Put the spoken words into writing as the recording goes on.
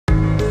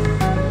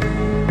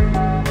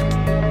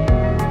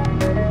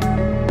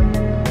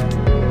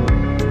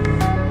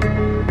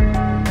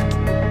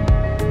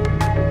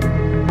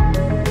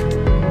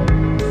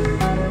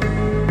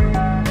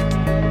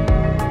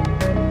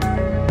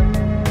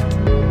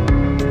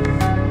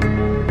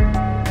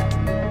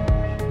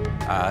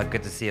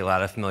Good to see a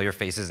lot of familiar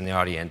faces in the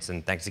audience,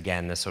 and thanks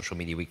again to Social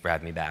Media Week for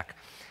having me back.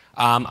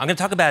 I'm going to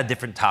talk about a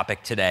different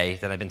topic today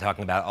that I've been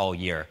talking about all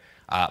year.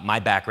 My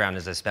background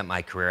is I spent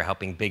my career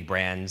helping big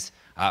brands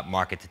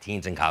market to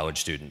teens and college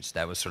students.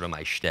 That was sort of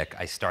my shtick.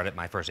 I started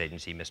my first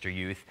agency, Mr.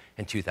 Youth,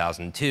 in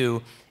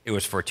 2002. It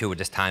was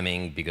fortuitous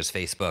timing because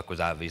Facebook was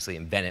obviously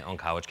invented on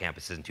college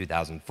campuses in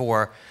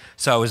 2004.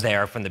 So I was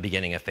there from the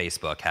beginning of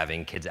Facebook,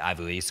 having kids at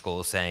Ivy League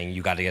schools saying,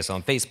 you got to get us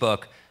on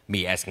Facebook,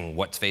 me asking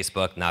what's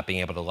Facebook, not being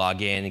able to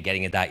log in,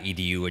 getting a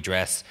 .edu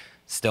address,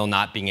 still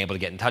not being able to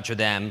get in touch with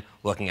them,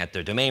 looking at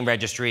their domain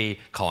registry,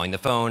 calling the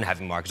phone,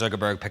 having Mark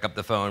Zuckerberg pick up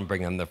the phone,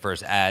 bring them their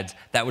first ads.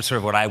 That was sort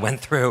of what I went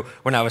through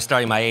when I was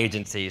starting my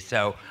agency.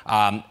 So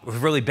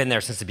we've really been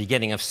there since the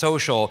beginning of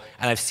social,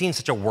 and I've seen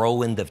such a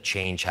whirlwind of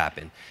change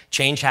happen.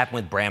 Change happened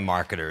with brand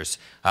marketers.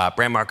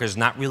 Brand marketers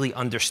not really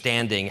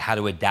understanding how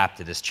to adapt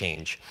to this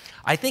change.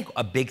 I think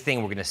a big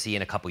thing we're gonna see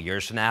in a couple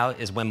years from now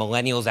is when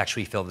millennials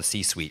actually fill the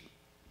C-suite.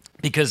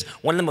 Because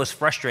one of the most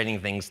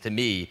frustrating things to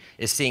me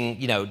is seeing,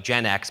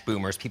 Gen X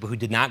boomers, people who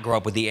did not grow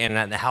up with the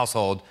internet in the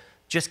household,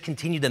 just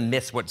continue to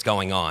miss what's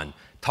going on.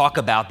 Talk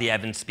about the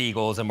Evan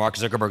Spiegels and Mark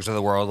Zuckerbergs of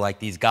the world like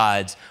these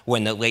gods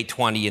when the late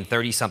 20 and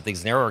 30-somethings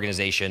in their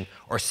organization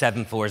are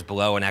 7 floors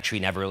below and actually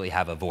never really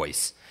have a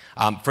voice.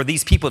 For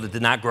these people that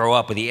did not grow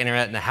up with the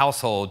internet in the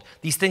household,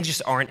 these things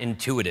just aren't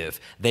intuitive.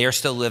 They are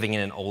still living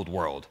in an old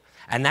world.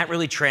 And that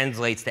really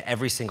translates to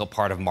every single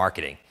part of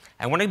marketing.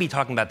 And what I'm going to be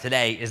talking about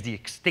today is the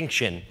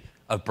extinction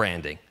of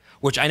branding,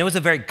 which I know is a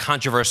very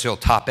controversial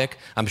topic.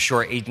 I'm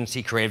sure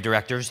agency creative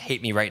directors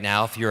hate me right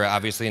now if you're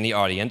obviously in the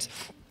audience,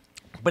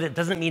 but it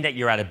doesn't mean that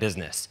you're out of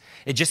business.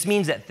 It just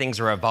means that things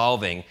are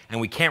evolving and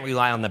we can't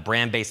rely on the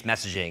brand-based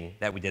messaging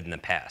that we did in the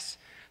past.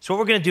 So what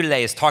we're going to do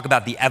today is talk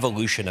about the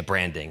evolution of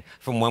branding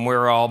from when we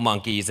were all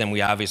monkeys and we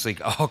obviously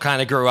all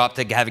kind of grew up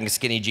to having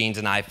skinny jeans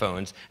and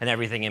iPhones and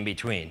everything in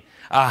between.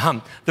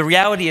 The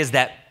reality is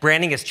that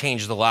branding has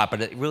changed a lot, but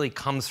it really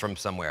comes from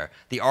somewhere.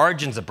 The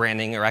origins of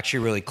branding are actually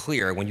really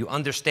clear. When you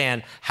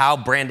understand how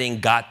branding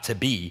got to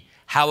be,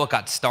 how it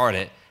got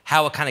started,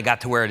 how it kind of got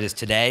to where it is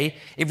today,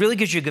 it really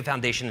gives you a good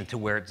foundation into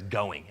where it's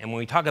going. And when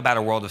we talk about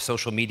a world of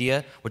social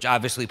media, which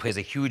obviously plays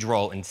a huge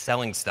role in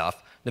selling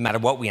stuff, no matter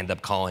what we end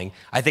up calling,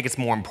 I think it's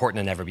more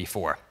important than ever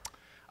before.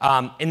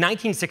 In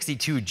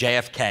 1962,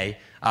 JFK,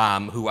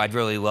 who I'd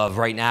really love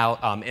right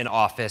now in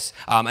office,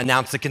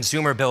 announced the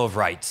Consumer Bill of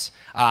Rights.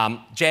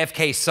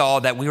 JFK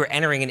saw that we were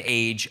entering an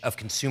age of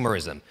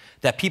consumerism,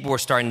 that people were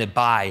starting to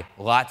buy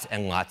lots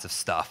and lots of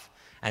stuff.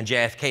 And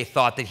JFK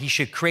thought that he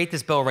should create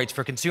this Bill of Rights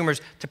for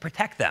consumers to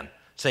protect them,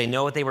 so they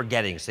know what they were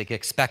getting, so they could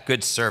expect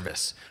good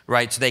service,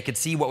 right? So they could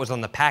see what was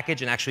on the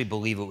package and actually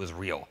believe it was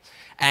real.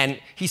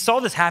 And he saw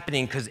this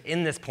happening because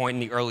in this point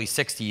in the early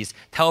 60s,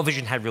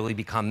 television had really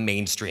become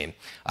mainstream.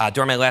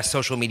 During my last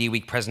Social Media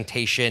Week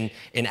presentation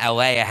in LA,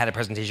 I had a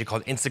presentation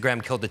called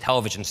Instagram Killed the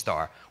Television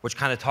Star, which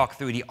kind of talked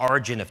through the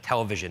origin of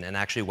television and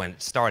actually when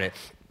it started.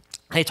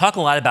 I talk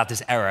a lot about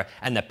this era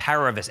and the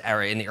power of this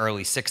era in the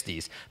early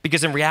 60s,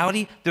 because in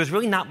reality, there was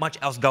really not much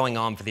else going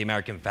on for the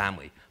American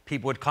family.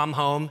 People would come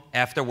home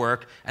after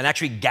work and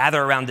actually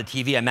gather around the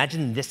TV.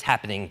 Imagine this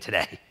happening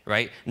today,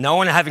 right? No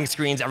one having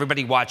screens,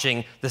 everybody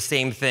watching the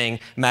same thing.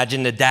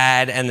 Imagine the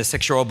dad and the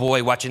 6-year-old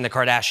boy watching the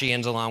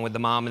Kardashians along with the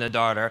mom and the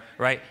daughter,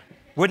 right?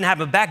 Wouldn't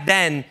happen. Back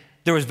then,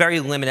 there was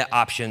very limited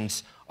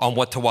options on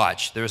what to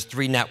watch. There was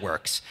 3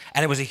 networks.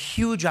 And it was a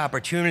huge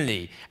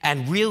opportunity.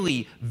 And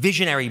really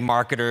visionary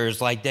marketers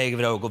like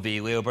David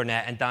Ogilvy, Leo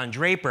Burnett, and Don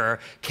Draper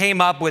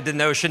came up with the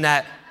notion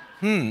that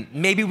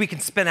maybe we can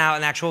spin out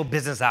an actual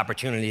business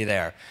opportunity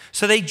there.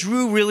 So they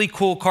drew really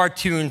cool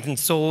cartoons and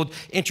sold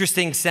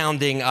interesting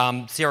sounding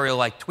cereal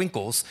like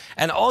Twinkles.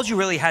 And all you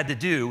really had to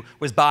do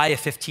was buy a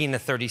 15 to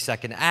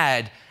 30-second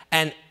ad,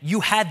 and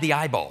you had the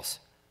eyeballs.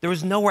 There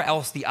was nowhere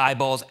else the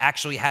eyeballs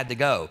actually had to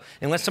go.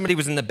 Unless somebody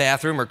was in the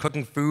bathroom or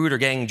cooking food or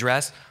getting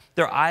dressed,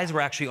 their eyes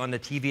were actually on the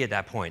TV at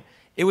that point.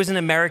 It was an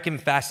American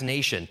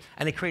fascination,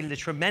 and it created a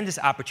tremendous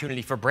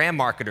opportunity for brand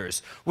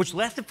marketers, which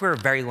lasted for a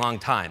very long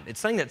time. It's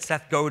something that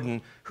Seth Godin,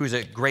 who's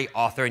a great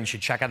author, and you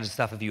should check out his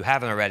stuff if you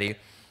haven't already,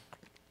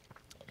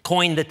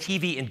 coined the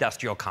TV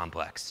industrial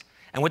complex.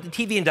 And what the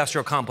TV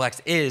industrial complex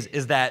is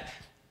that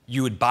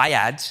you would buy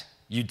ads,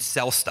 you'd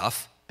sell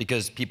stuff,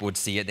 because people would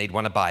see it, they'd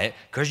want to buy it.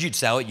 Because you'd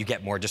sell it, you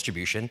get more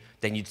distribution,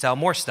 then you'd sell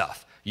more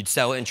stuff. You'd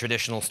sell it in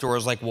traditional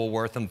stores like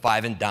Woolworth and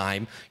Five and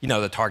Dime,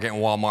 the Target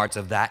and Walmarts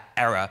of that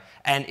era.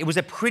 And it was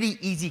a pretty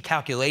easy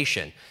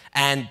calculation.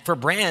 And for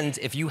brands,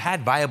 if you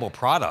had viable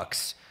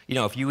products,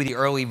 if you were the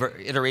early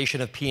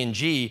iteration of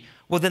P&G,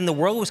 well, then the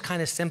world was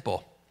kind of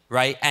simple,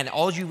 right? And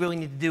all you really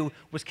need to do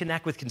was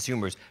connect with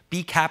consumers,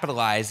 be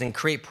capitalized, and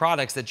create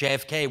products that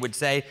JFK would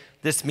say,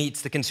 this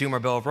meets the Consumer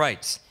Bill of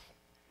Rights.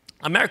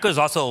 America was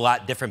also a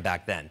lot different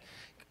back then.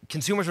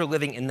 Consumers were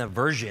living in the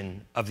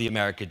version of the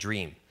America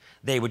dream.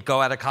 They would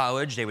go out of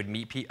college, they would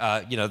meet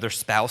their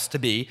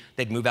spouse-to-be,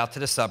 they'd move out to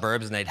the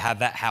suburbs, and they'd have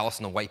that house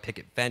and a white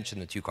picket fence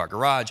and the 2-car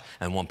garage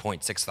and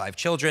 1.65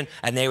 children,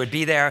 and they would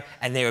be there,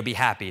 and they would be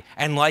happy.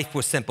 And life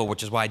was simple,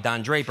 which is why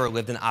Don Draper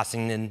lived in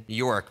Ossington, New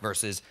York,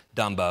 versus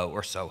Dumbo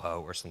or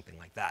Soho or something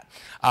like that.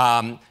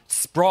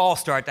 Sprawl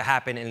started to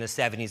happen in the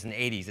 70s and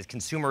 80s as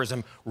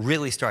consumerism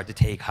really started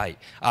to take height.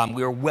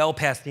 We were well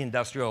past the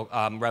Industrial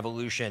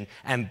Revolution,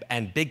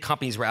 and big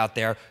companies were out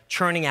there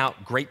churning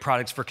out great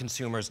products for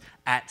consumers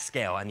at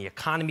scale, and the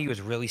economy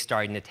was really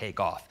starting to take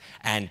off.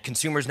 And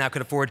consumers now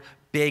could afford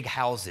big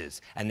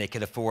houses, and they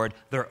could afford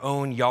their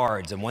own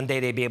yards, and one day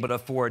they'd be able to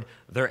afford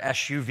their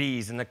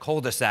SUVs in the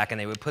cul-de-sac, and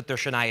they would put their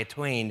Shania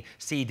Twain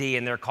CD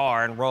in their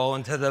car and roll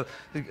into the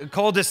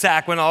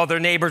cul-de-sac when all their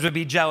neighbors would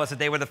be jealous that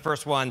they were the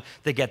first one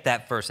to get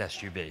that first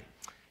SUV.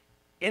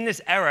 In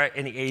this era,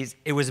 in the 80s,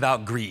 it was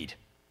about greed,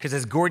 because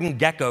as Gordon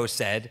Gekko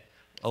said,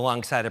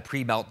 alongside a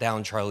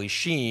pre-meltdown Charlie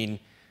Sheen,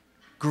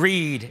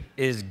 greed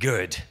is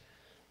good.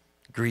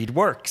 Greed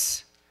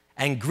works.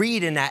 And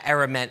greed in that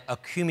era meant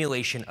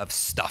accumulation of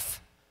stuff.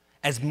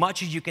 As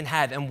much as you can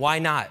have, and why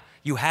not?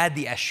 You had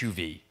the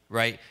SUV,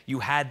 right? You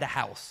had the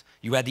house,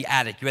 you had the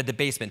attic, you had the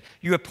basement.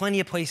 You had plenty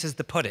of places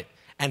to put it.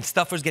 And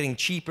stuff was getting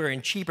cheaper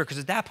and cheaper, because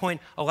at that point,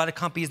 a lot of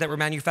companies that were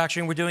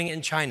manufacturing were doing it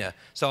in China.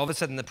 So all of a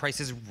sudden, the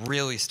prices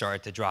really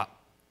started to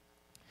drop.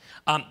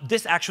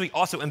 This actually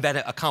also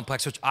invented a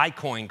complex which I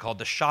coined called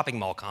the shopping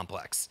mall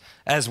complex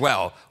as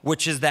well,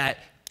 which is that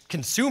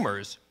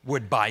consumers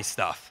would buy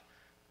stuff.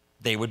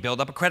 They would build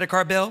up a credit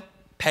card bill,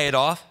 pay it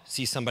off,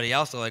 see somebody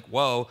else, they're like,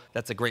 whoa,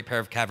 that's a great pair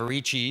of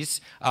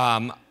Cavaricis.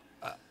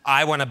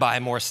 I want to buy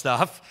more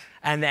stuff,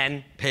 and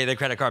then pay the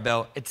credit card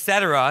bill,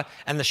 etc.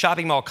 And the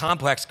shopping mall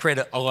complex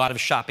created a lot of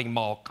shopping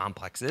mall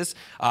complexes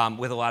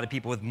with a lot of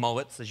people with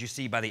mullets, as you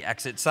see by the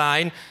exit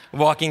sign,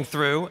 walking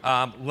through.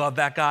 Love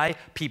that guy.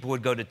 People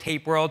would go to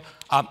Tape World.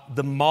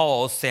 The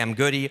malls, Sam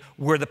Goody,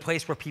 were the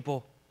place where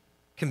people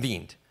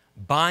convened.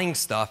 Buying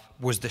stuff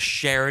was the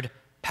shared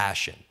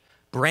passion.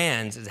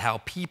 Brands is how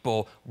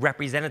people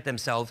represented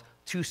themselves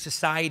to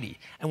society.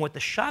 And what the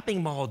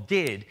shopping mall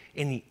did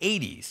in the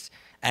 80s,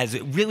 as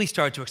it really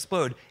started to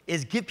explode,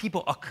 is give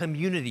people a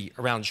community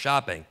around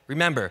shopping.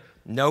 Remember,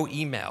 no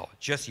email,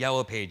 just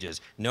Yellow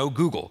Pages, no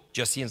Google,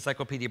 just the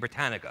Encyclopedia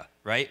Britannica,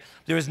 right?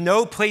 There was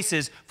no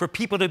places for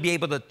people to be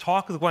able to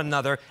talk with one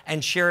another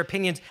and share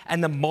opinions,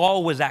 and the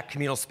mall was that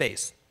communal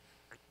space.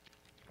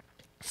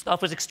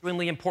 Stuff was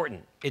extremely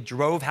important. It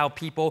drove how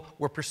people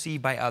were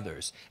perceived by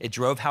others. It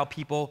drove how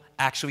people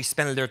actually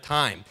spent their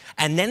time.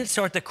 And then it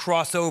started to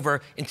cross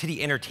over into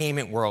the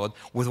entertainment world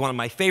with one of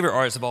my favorite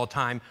artists of all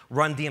time,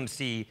 Run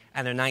DMC,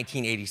 and their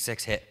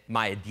 1986 hit,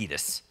 My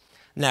Adidas.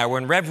 Now,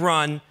 when Rev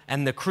Run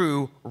and the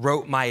crew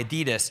wrote My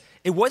Adidas,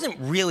 it wasn't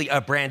really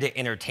a branded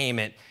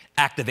entertainment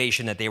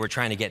activation that they were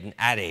trying to get an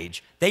ad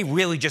age. They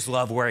really just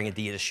loved wearing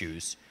Adidas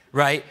shoes,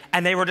 right?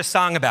 And they wrote a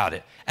song about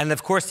it. And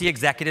of course, the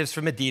executives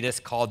from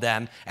Adidas called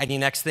them, and the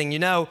next thing you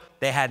know,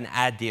 they had an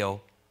ad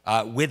deal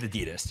with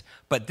Adidas.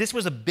 But this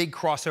was a big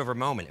crossover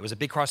moment. It was a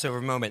big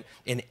crossover moment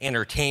in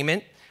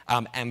entertainment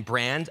and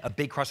brand, a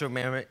big crossover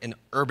moment in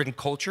urban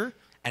culture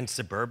and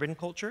suburban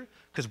culture.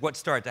 Because what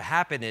started to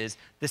happen is,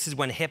 this is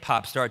when hip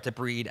hop started to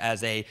breed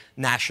as a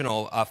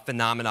national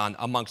phenomenon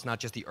amongst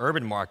not just the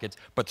urban markets,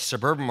 but the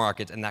suburban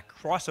markets, and that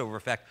crossover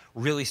effect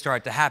really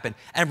started to happen.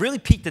 And really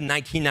peaked in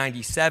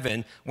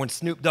 1997 when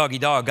Snoop Doggy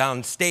Dogg got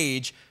on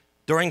stage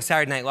during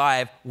Saturday Night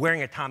Live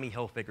wearing a Tommy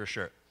Hilfiger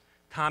shirt.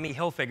 Tommy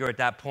Hilfiger at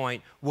that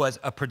point was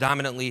a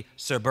predominantly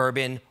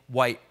suburban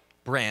white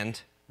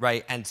brand,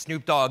 right? And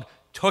Snoop Dogg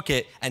took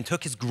it and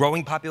took his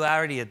growing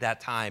popularity at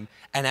that time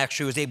and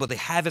actually was able to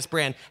have his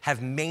brand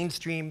have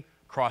mainstream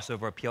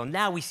crossover appeal.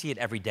 Now we see it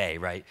every day,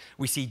 right?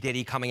 We see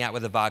Diddy coming out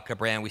with a vodka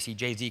brand. We see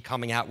Jay-Z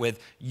coming out with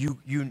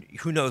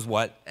who knows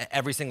what.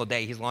 Every single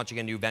day he's launching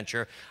a new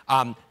venture.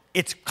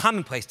 It's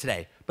commonplace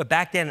today, but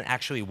back then it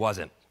actually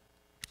wasn't.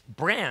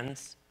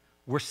 Brands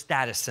were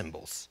status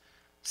symbols.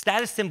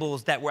 Status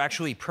symbols that were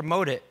actually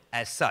promoted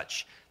as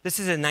such. This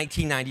is a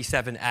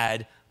 1997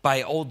 ad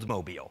by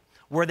Oldsmobile,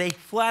 where they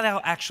flat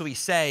out actually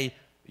say,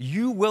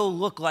 you will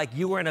look like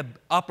you are in an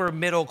upper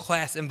middle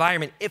class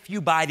environment if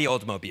you buy the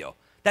Oldsmobile.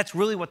 That's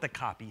really what the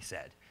copy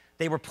said.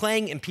 They were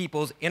playing in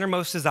people's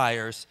innermost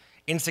desires,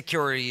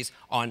 insecurities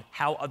on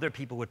how other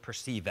people would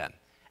perceive them.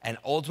 And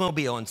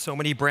Oldsmobile and so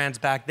many brands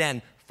back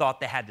then thought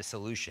they had the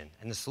solution.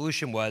 And the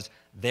solution was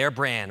their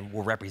brand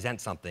will represent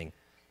something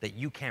that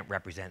you can't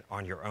represent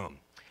on your own.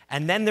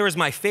 And then there was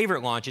my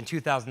favorite launch in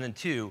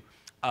 2002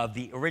 of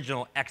the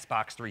original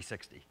Xbox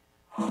 360.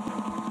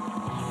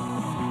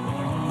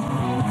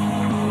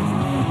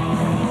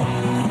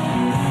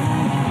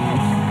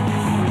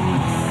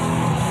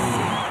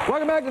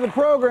 Welcome back to the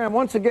program.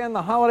 Once again,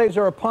 the holidays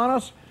are upon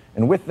us,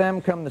 and with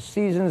them come the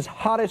season's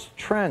hottest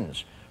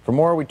trends. For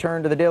more, we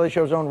turn to the Daily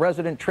Show's own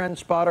resident trend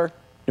spotter,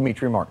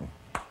 Dimitri Martin.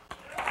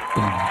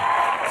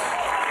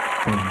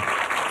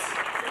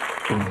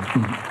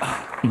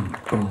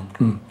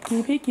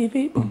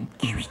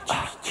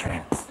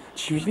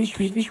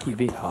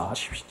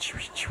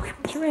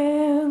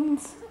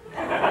 Trends.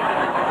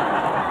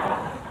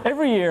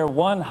 Every year,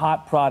 one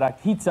hot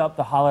product heats up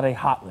the holiday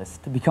hot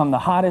list to become the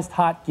hottest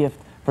hot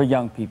gift for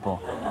young people,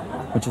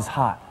 which is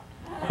hot.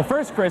 The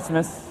first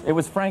Christmas, it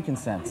was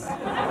frankincense.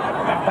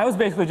 That was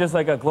basically just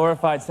like a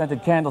glorified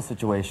scented candle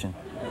situation.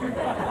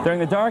 During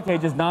the Dark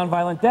Ages,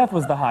 nonviolent death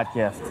was the hot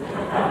gift.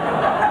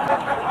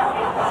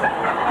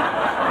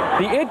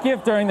 The it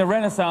gift during the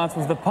Renaissance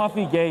was the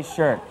puffy gay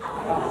shirt.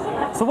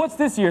 So what's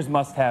this year's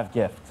must-have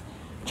gift?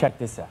 Check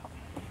this out.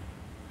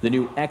 The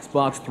new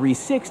Xbox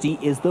 360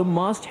 is the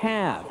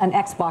must-have. An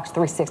Xbox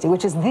 360,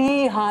 which is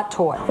the hot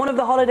toy. One of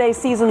the holiday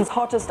season's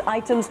hottest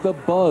items. The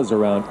buzz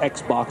around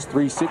Xbox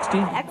 360.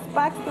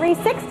 Xbox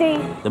 360.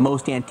 The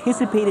most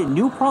anticipated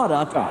new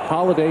product. A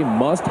holiday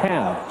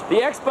must-have. The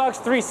Xbox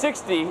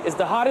 360 is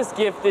the hottest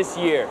gift this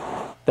year.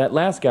 That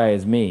last guy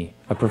is me,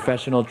 a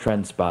professional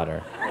trend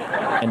spotter.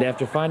 And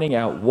after finding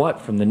out what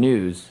from the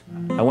news,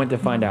 I went to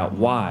find out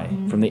why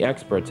from the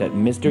experts at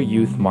Mr.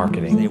 Youth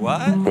Marketing. Say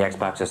what? The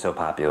Xbox is so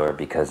popular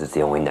because it's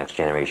the only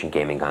next-generation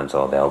gaming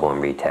console available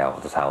in retail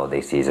this holiday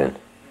season.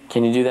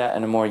 Can you do that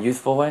in a more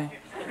youthful way?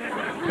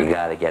 You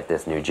gotta get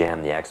this new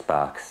jam, the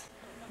Xbox.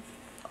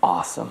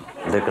 Awesome.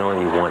 There can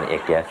only be one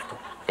it gift.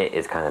 It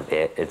is kind of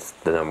it. It's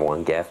the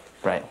 #1 gift.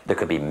 Right. There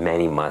could be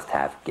many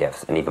must-have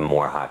gifts and even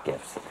more hot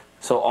gifts.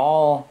 So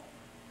all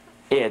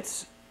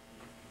it's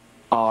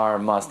are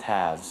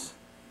must-haves.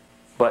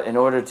 But in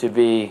order to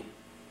be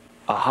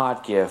a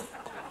hot gift,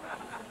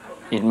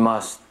 it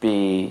must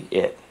be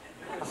it.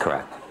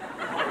 Correct.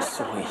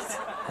 Sweet.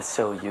 That's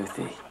so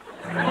youthy.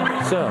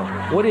 So,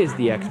 what is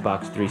the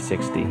Xbox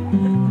 360?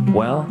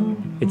 Well,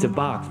 it's a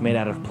box made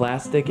out of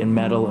plastic and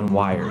metal and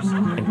wires,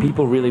 and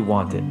people really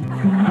want it.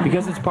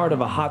 Because it's part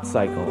of a hot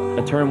cycle,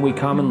 a term we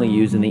commonly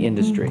use in the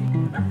industry.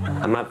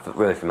 I'm not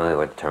really familiar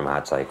with the term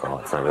hot cycle.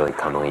 It's not really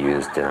commonly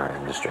used in our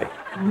industry.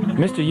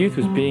 Mr. Youth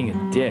was being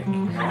a dick.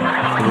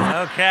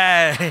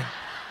 Okay.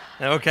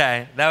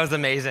 Okay, that was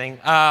amazing.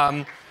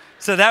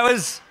 So that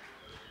was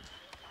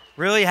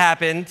really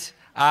happened.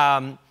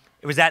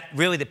 It was at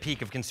really the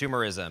peak of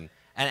consumerism.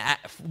 And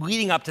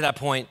leading up to that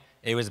point,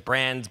 it was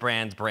brands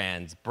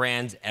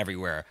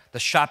everywhere. The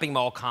shopping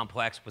mall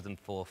complex was in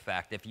full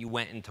effect. If you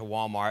went into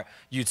Walmart,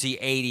 you'd see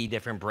 80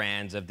 different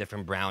brands of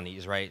different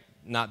brownies, right?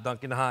 Not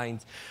Duncan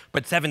Hines,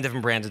 but 7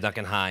 different brands of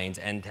Duncan Hines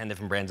and 10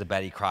 different brands of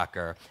Betty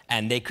Crocker.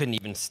 And they couldn't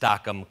even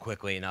stock them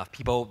quickly enough.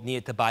 People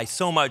needed to buy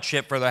so much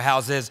shit for their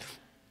houses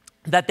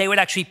that they would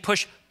actually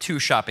push 2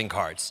 shopping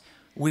carts.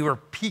 We were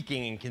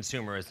peaking in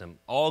consumerism.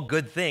 All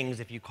good things,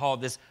 if you call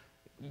this,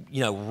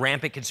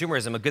 rampant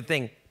consumerism a good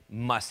thing,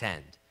 must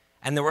end.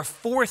 And there were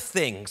 4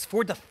 things,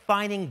 4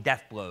 defining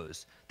death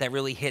blows that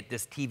really hit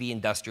this TV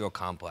industrial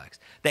complex,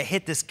 that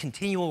hit this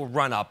continual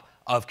run-up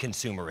of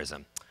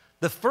consumerism.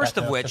 The first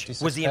of which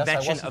was the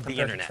invention of the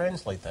internet. To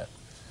translate that,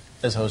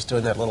 as I was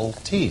doing that little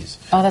tease.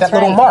 Oh, that's that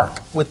little right.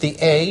 mark with the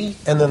A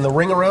and then the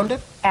ring around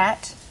it.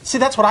 At. See,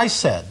 that's what I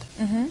said.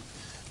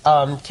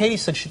 Katie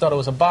said she thought it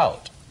was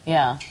about.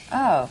 Yeah.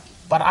 Oh.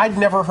 But I'd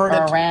never heard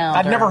it. Around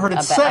I'd never heard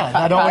it said.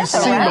 I'd always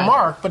seen the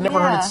mark, but never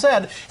heard it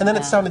said. And then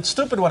it sounded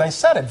stupid when I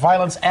said it.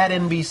 Violence at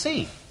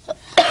NBC.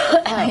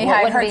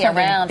 I heard be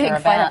around big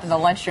fight up in the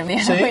lunchroom the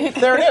other week.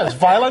 There it is.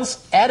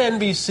 Violence at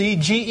NBC.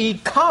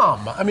 GE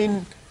com. I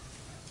mean.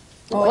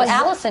 Well,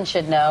 Allison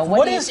should know.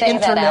 What is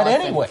internet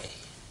anyway?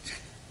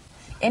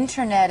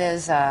 Internet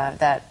is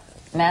that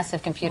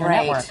massive computer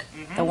right. network.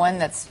 The one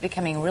that's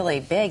becoming really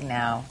big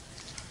now.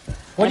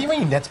 What do you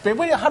mean? That's big.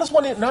 How does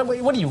one?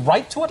 What do you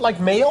write to it like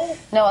mail?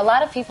 No, a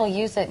lot of people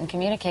use it and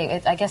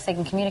communicate. I guess they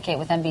can communicate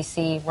with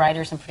NBC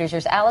writers and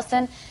producers.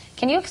 Allison,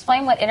 can you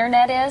explain what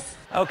internet is?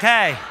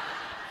 Okay.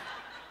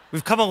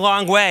 We've come a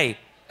long way.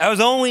 That was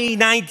only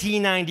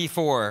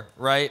 1994,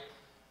 right?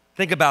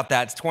 Think about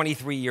that. It's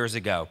 23 years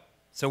ago.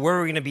 So where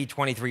are we going to be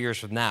 23 years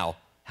from now?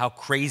 How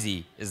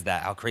crazy is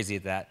that? How crazy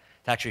is that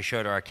to actually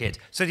show to our kids?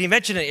 So the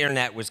invention of the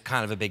internet was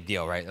kind of a big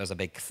deal, right? It was a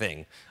big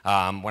thing.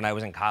 When I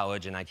was in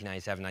college in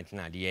 1997,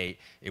 1998,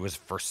 it was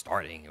first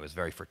starting. It was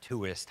very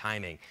fortuitous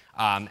timing.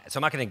 So I'm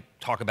not going to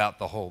talk about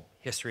the whole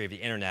history of the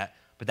internet,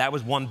 but that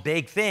was one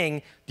big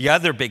thing. The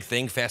other big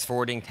thing, fast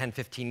forwarding 10,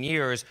 15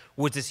 years,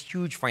 was this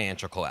huge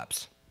financial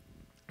collapse.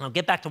 I'll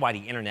get back to why the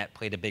internet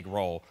played a big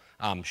role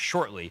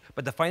shortly,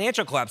 but the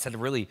financial collapse had a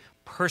really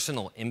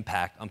personal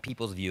impact on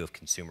people's view of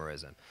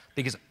consumerism,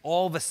 because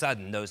all of a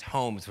sudden those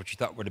homes, which you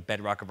thought were the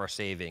bedrock of our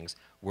savings,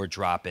 were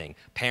dropping.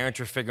 Parents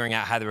were figuring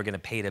out how they were going to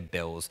pay the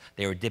bills.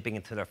 They were dipping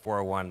into their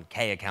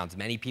 401k accounts,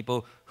 many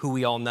people who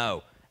we all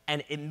know.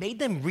 And it made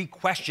them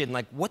re-question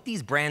what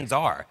these brands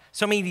are.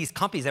 So many of these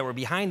companies that were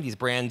behind these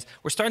brands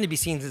were starting to be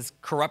seen as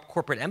corrupt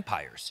corporate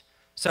empires.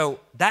 So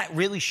that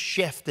really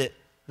shifted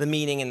the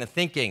meaning and the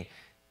thinking.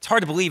 It's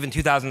hard to believe in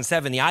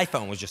 2007 the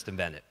iPhone was just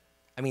invented.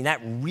 I mean,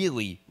 that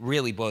really,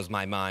 really blows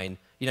my mind.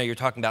 You're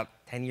talking about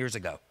 10 years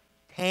ago.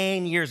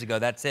 10 years ago,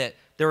 that's it.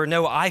 There were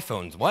no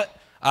iPhones. What?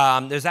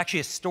 There's actually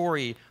a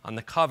story on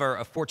the cover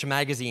of Fortune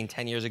magazine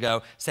 10 years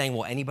ago saying,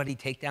 will anybody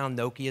take down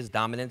Nokia's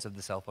dominance of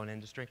the cell phone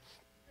industry?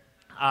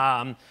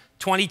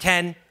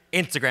 2010,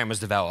 Instagram was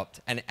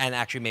developed and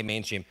actually made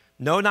mainstream.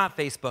 No, not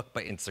Facebook,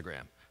 but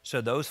Instagram.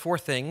 So those four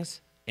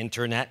things,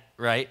 internet,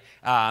 right?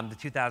 The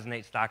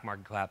 2008 stock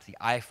market collapse, the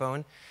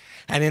iPhone,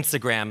 and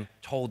Instagram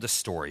told a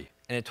story.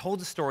 And it told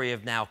the story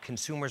of now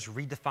consumers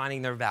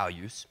redefining their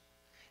values.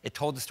 It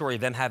told the story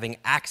of them having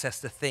access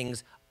to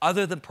things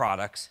other than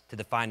products to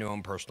define their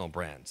own personal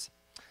brands.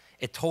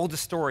 It told the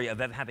story of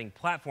them having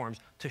platforms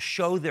to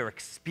show their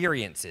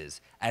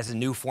experiences as a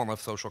new form of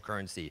social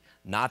currency,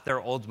 not their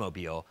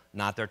Oldsmobile,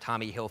 not their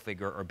Tommy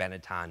Hilfiger or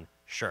Benetton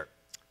shirt,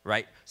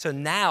 right? So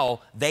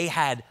now they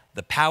had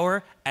the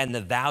power and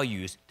the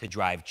values to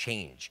drive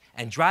change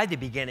and drive the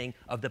beginning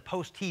of the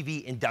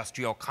post-TV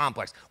industrial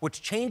complex,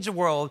 which changed the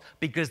world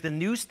because the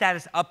new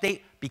status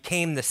update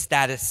became the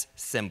status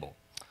symbol.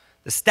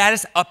 The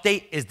status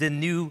update is the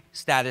new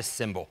status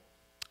symbol,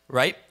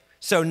 right?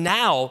 So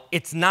now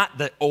it's not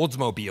the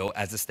Oldsmobile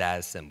as a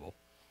status symbol.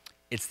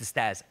 It's the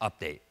status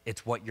update.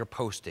 It's what you're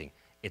posting.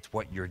 It's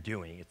what you're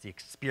doing. It's the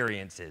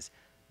experiences.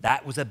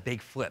 That was a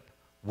big flip.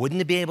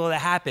 Wouldn't it be able to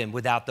happen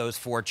without those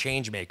four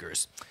change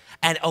makers?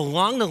 And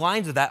along the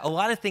lines of that, a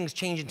lot of things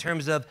change in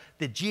terms of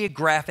the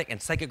geographic and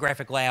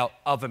psychographic layout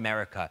of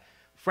America.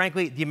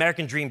 Frankly, the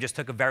American dream just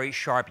took a very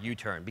sharp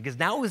U-turn because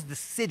now it was the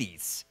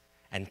cities,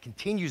 and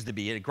continues to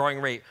be at a growing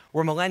rate,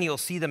 where millennials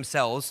see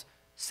themselves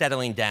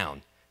settling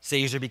down.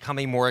 Cities are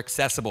becoming more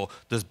accessible.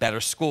 There's better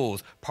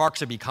schools.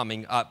 Parks are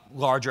becoming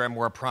larger and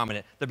more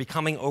prominent. They're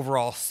becoming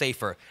overall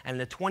safer. And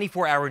the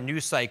 24-hour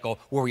news cycle,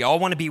 where we all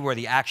want to be where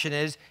the action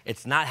is,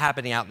 it's not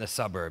happening out in the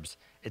suburbs.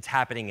 It's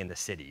happening in the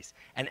cities.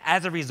 And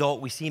as a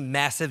result, we see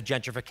massive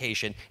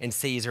gentrification in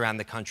cities around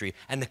the country.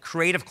 And the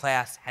creative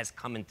class has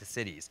come into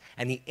cities.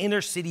 And the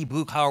inner city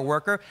blue-collar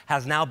worker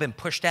has now been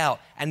pushed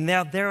out. And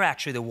now they're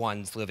actually the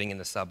ones living in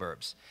the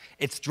suburbs.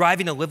 It's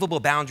driving the livable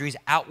boundaries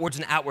outwards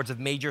and outwards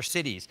of major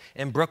cities.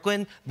 In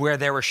Brooklyn, where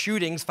there were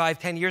shootings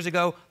 5-10 years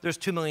ago, there's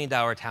 $2 million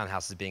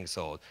townhouses being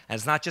sold. And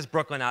it's not just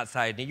Brooklyn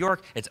outside New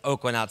York, it's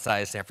Oakland outside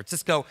of San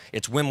Francisco,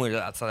 it's Wynwood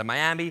outside of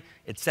Miami,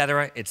 et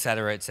cetera, et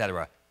cetera, et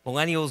cetera.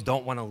 Millennials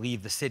don't want to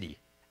leave the city.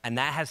 And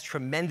that has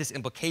tremendous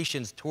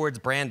implications towards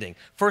branding.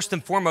 First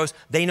and foremost,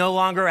 they no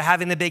longer are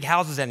having the big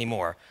houses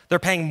anymore. They're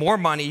paying more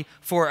money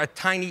for a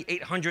tiny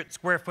 800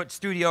 square foot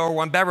studio or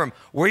one bedroom.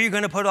 Where are you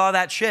going to put all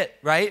that shit,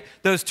 right?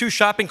 Those 2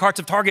 shopping carts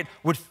of Target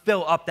would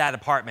fill up that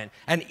apartment.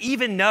 And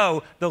even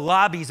though the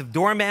lobbies of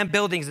doorman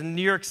buildings in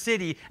New York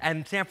City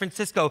and San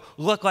Francisco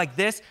look like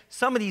this,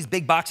 some of these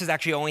big boxes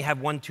actually only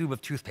have 1 tube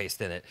of toothpaste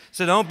in it.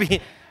 So don't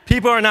be,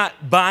 people are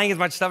not buying as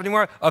much stuff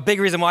anymore. A big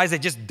reason why is they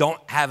just don't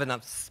have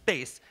enough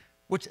space,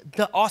 which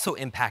also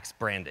impacts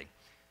branding.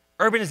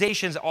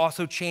 Urbanization has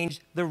also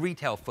changed the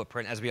retail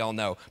footprint, as we all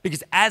know,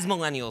 because as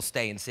millennials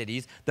stay in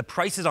cities, the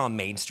prices on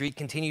Main Street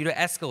continue to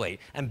escalate,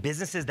 and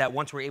businesses that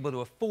once were able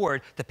to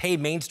afford to pay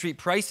Main Street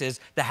prices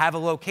to have a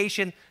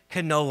location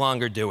can no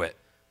longer do it.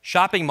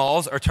 Shopping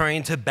malls are turning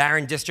into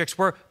barren districts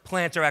where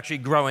plants are actually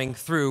growing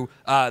through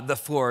the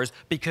floors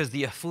because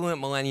the affluent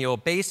millennial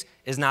base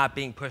is not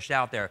being pushed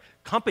out there.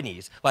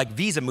 Companies like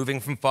Visa moving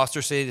from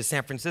Foster City to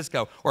San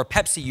Francisco, or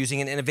Pepsi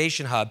using an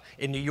innovation hub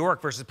in New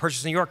York versus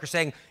Purchase New York, are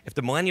saying, if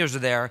the millennials are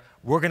there,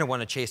 we're going to want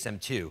to chase them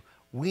too.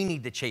 We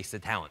need to chase the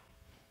talent.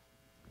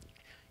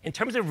 In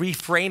terms of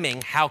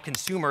reframing how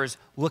consumers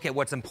look at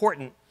what's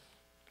important,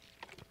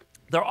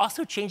 they're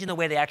also changing the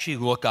way they actually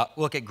look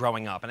at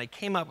growing up. And I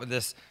came up with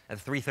this at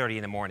 3:30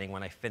 in the morning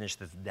when I finished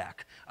this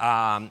deck.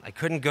 I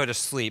couldn't go to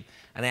sleep,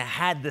 and I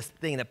had this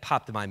thing that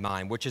popped in my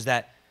mind, which is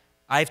that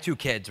I have 2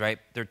 kids, right?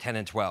 They're 10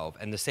 and 12,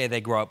 and to say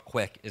they grow up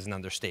quick is an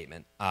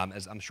understatement,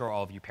 as I'm sure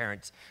all of you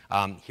parents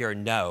here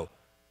know.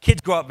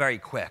 Kids grow up very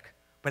quick,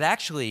 but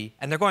actually,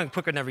 and they're growing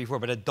quicker than ever before,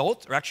 but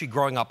adults are actually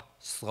growing up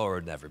slower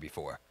than ever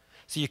before.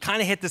 So you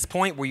kind of hit this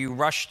point where you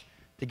rushed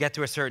to get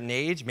to a certain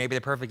age, maybe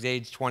the perfect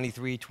age,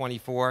 23,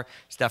 24.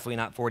 It's definitely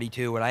not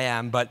 42, what I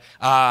am. But,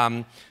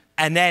 and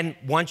then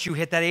once you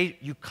hit that age,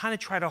 you kind of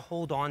try to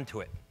hold on to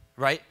it,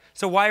 right?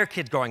 So why are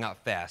kids growing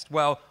up fast?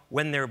 Well,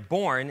 when they're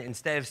born,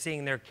 instead of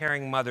seeing their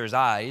caring mother's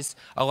eyes,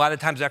 a lot of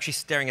times they're actually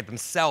staring at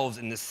themselves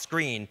in the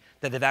screen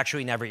that they've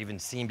actually never even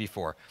seen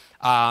before.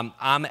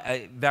 I'm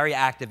very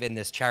active in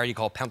this charity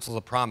called Pencils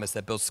of Promise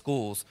that builds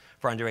schools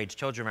for underage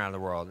children around the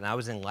world. And I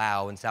was in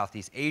Laos in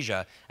Southeast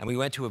Asia, and we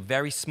went to a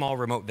very small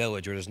remote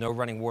village where there's no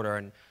running water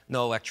and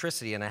no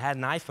electricity. And I had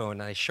an iPhone,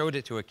 and I showed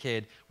it to a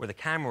kid where the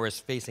camera was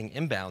facing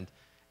inbound,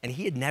 and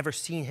he had never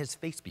seen his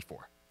face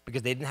before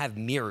because they didn't have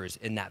mirrors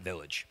in that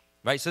village.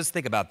 Right? So let's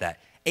think about that.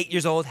 8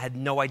 years old, had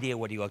no idea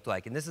what he looked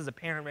like. And this is a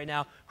parent right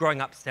now growing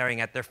up staring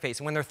at their face.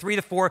 And when they're 3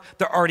 to 4,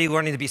 they're already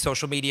learning to be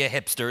social media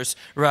hipsters,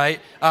 right?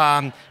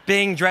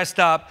 Being dressed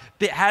up,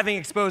 having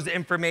exposed to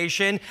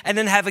information, and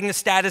then having the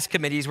status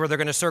committees where they're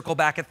going to circle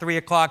back at 3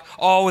 o'clock,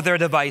 all with their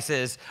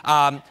devices.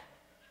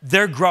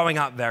 They're growing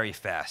up very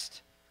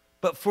fast.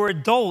 But for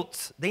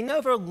adults, they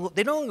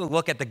don't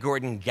look at the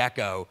Gordon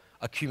Gekko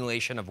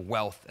accumulation of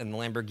wealth and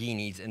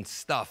Lamborghinis and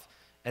stuff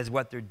as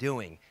what they're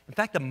doing. In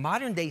fact, the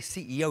modern day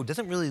CEO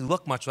doesn't really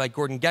look much like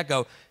Gordon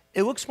Gekko.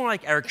 It looks more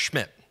like Eric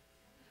Schmidt.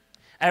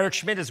 Eric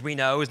Schmidt, as we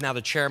know, is now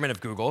the chairman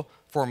of Google,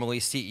 formerly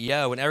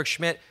CEO. And Eric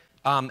Schmidt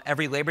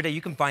every Labor Day.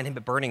 You can find him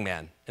at Burning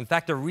Man. In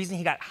fact, the reason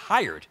he got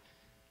hired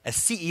as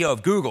CEO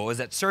of Google is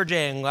that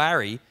Sergey and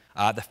Larry,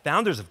 the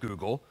founders of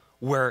Google,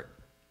 were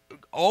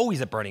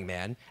always at Burning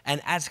Man.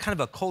 And as kind of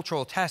a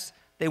cultural test,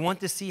 they want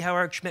to see how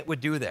Eric Schmidt would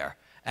do there.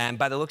 And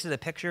by the looks of the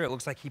picture, it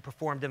looks like he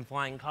performed in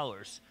flying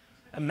colors.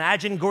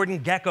 Imagine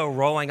Gordon Gekko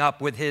rolling up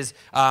with his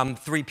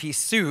three-piece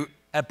suit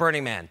at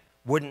Burning Man.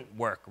 Wouldn't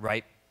work,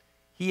 right?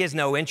 He has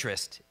no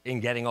interest in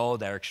getting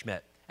old, Eric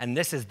Schmidt. And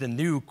this is the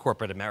new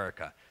corporate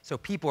America. So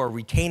people are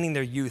retaining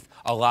their youth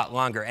a lot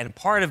longer. And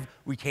part of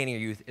retaining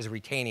your youth is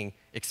retaining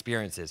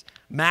experiences.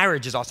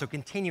 Marriage is also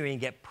continuing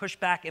to get pushed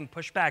back and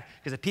pushed back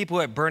because the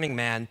people at Burning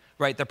Man,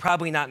 right, they're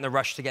probably not in the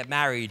rush to get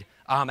married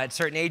at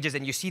certain ages.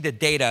 And you see the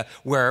data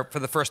where for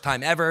the first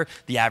time ever,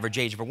 the average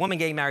age of a woman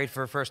getting married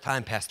for the first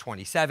time past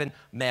 27,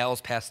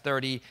 males past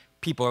 30.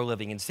 People are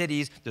living in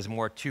cities. There's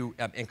more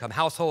two-income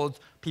households.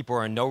 People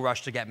are in no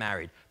rush to get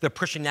married. They're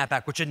pushing that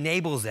back, which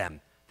enables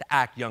them to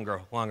act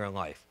younger, longer in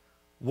life.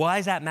 Why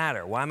does that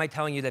matter? Why am I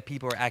telling you that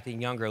people are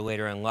acting younger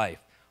later in life?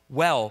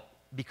 Well,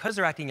 because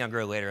they're acting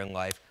younger later in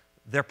life,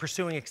 they're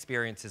pursuing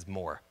experiences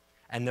more.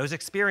 And those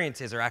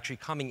experiences are actually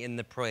coming in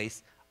the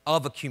place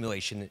of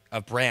accumulation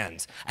of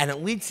brands. And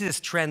it leads to this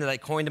trend that I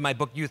coined in my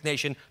book, Youth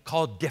Nation,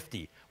 called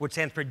DIFTY, which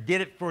stands for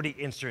Did It for the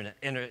Instagram.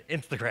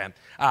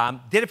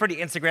 Did It for the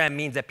Instagram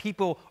means that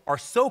people are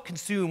so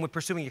consumed with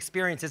pursuing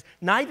experiences,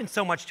 not even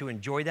so much to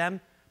enjoy them,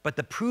 but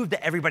to prove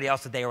to everybody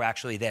else that they were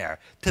actually there,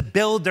 to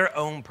build their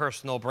own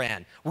personal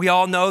brand. We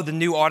all know the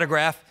new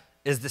autograph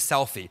is the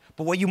selfie.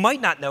 But what you might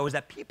not know is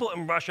that people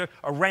in Russia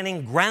are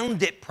renting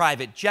grounded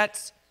private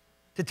jets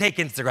to take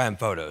Instagram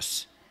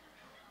photos.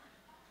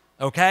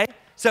 Okay?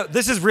 So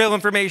this is real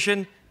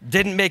information,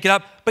 didn't make it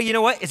up. But you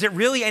know what? Is it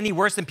really any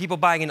worse than people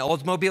buying an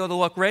Oldsmobile to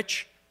look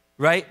rich?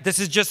 Right? This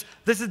is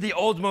the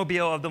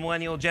Oldsmobile of the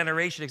millennial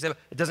generation, except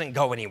it doesn't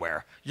go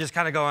anywhere. You just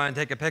kind of go on and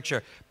take a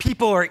picture.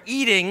 People are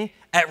eating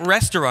at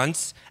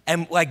restaurants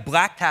and like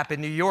Black Tap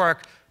in New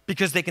York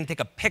because they can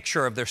take a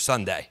picture of their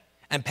sundae.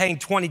 And paying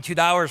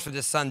 $22 for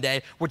this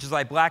sundae, which is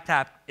like Black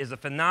Tap, is a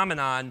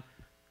phenomenon.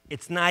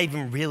 It's not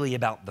even really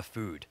about the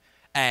food.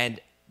 And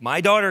my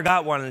daughter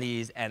got one of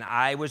these, and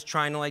I was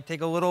trying to like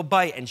take a little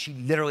bite, and she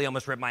literally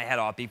almost ripped my head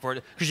off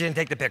because she didn't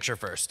take the picture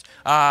first.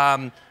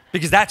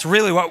 Because that's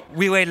really what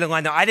we waited in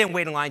line. Now, I didn't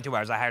wait in line 2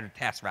 hours. I hired a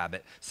TaskRabbit,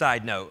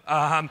 side note.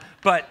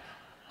 But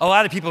a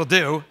lot of people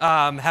do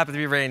happen to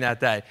be rating that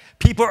day.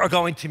 People are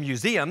going to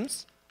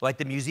museums, like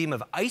the Museum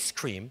of Ice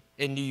Cream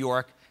in New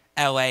York,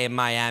 LA, and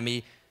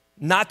Miami,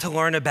 not to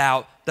learn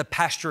about the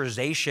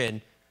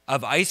pasteurization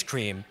of ice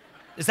cream.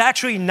 It's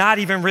actually not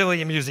even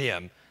really a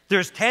museum.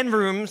 There's 10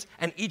 rooms,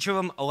 and each of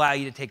them allow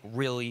you to take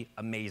really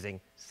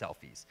amazing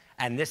selfies.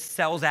 And this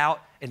sells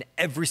out in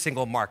every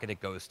single market it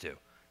goes to.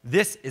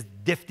 This is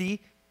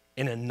DIFTY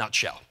in a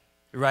nutshell,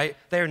 right?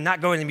 They're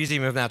not going to the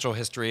Museum of Natural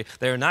History.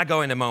 They're not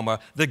going to MoMA.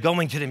 They're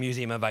going to the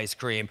Museum of Ice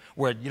Cream,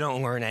 where you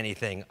don't learn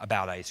anything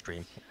about ice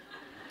cream.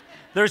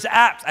 There's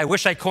apps. I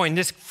wish I coined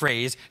this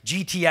phrase,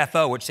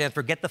 GTFO, which stands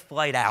for Get the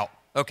Flight Out,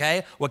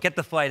 okay? What Get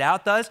the Flight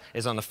Out does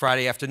is on the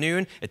Friday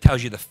afternoon, it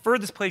tells you the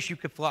furthest place you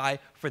could fly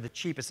for the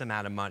cheapest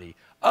amount of money.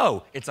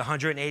 Oh, it's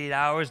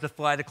 $180 to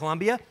fly to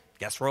Colombia?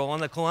 Guess roll on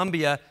the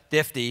Colombia,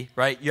 DIFTY,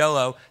 right?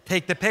 YOLO.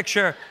 Take the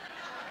picture.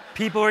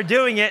 People are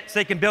doing it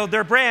so they can build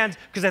their brands,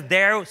 because if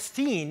they're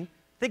seen,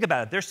 think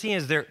about it, they're seen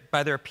as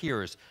by their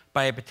peers,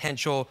 by a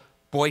potential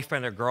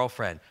boyfriend or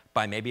girlfriend,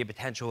 by maybe a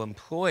potential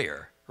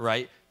employer,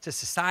 right? To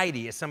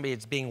society as somebody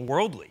that's being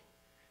worldly,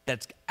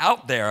 that's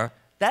out there,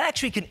 that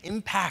actually can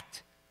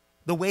impact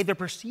the way they're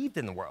perceived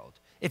in the world.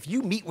 If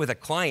you meet with a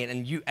client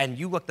and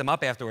you look them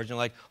up afterwards and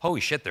you're like,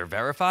 holy shit, they're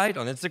verified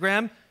on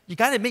Instagram, you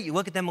gotta admit, you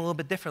look at them a little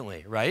bit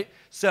differently, right?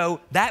 So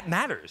that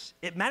matters.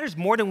 It matters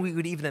more than we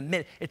would even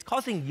admit. It's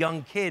causing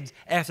young kids,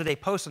 after they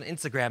post on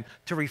Instagram,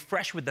 to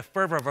refresh with the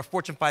fervor of a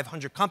Fortune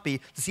 500 company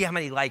to see how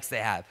many likes they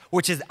have,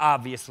 which is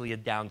obviously a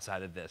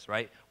downside of this,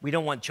 right? We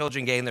don't want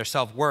children getting their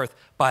self-worth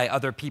by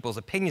other people's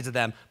opinions of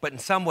them, but in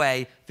some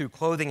way, through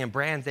clothing and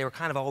brands, they were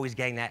kind of always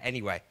getting that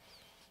anyway.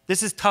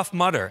 This is Tough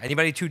Mudder.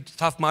 Anybody too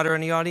Tough Mudder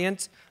in the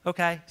audience?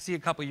 Okay, see a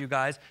couple of you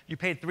guys. You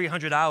paid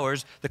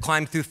 $300 to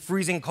climb through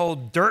freezing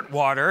cold dirt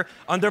water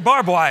under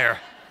barbed wire,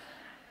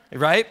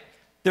 right?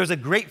 There's a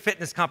great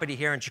fitness company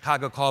here in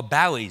Chicago called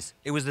Bally's.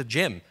 It was a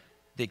gym.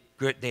 They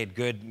had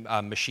good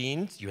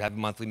machines. You have a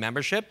monthly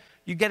membership.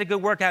 You get a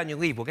good workout and you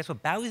leave. Well, guess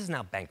what? Bally's is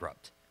now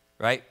bankrupt,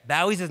 right?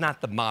 Bally's is not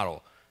the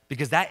model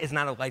because that is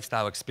not a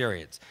lifestyle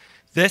experience.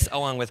 This,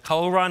 along with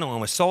Color Run,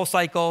 along with Soul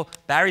Cycle,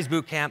 Barry's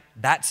Boot Camp,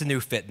 that's a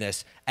new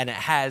fitness, and it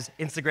has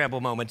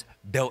Instagrammable moments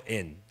built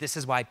in. This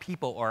is why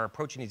people are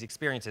approaching these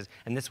experiences,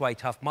 and this is why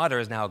Tough Mudder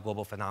is now a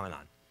global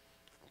phenomenon.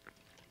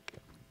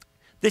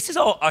 This is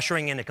all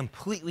ushering in a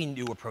completely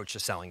new approach to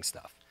selling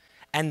stuff.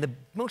 And the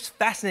most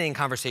fascinating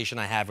conversation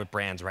I have with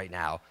brands right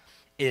now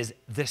is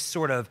this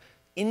sort of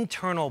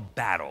internal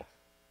battle,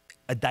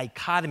 a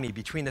dichotomy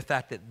between the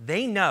fact that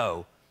they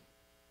know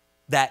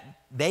that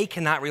they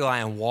cannot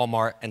rely on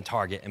Walmart and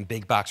Target and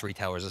big box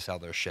retailers to sell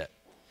their shit.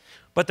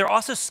 But they're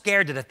also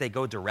scared that if they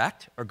go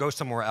direct or go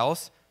somewhere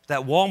else,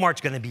 that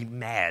Walmart's going to be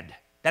mad.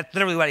 That's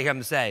literally what I hear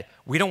them say.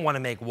 We don't want to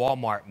make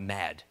Walmart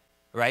mad,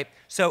 right?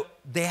 So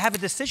they have a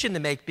decision to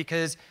make,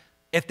 because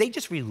if they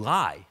just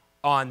rely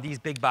on these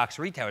big box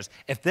retailers,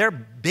 if their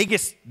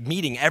biggest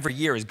meeting every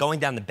year is going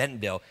down to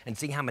Bentonville and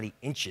seeing how many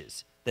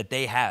inches that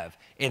they have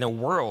in a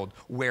world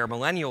where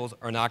millennials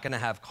are not going to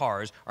have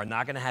cars, are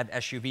not going to have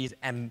SUVs,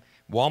 and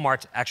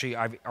Walmart's actually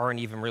aren't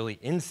even really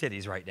in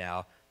cities right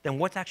now, then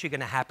what's actually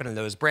going to happen to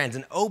those brands?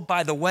 And oh,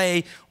 by the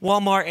way,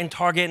 Walmart and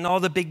Target and all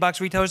the big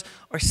box retailers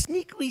are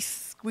sneakily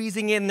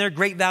squeezing in their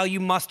great value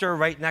mustard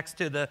right next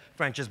to the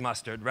French's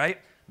mustard, right?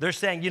 They're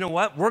saying, you know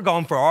what? We're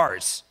going for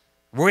ours.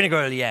 We're going to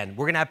go to the end.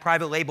 We're going to have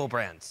private label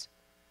brands.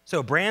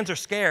 So brands are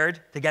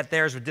scared to get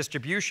theirs with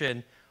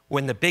distribution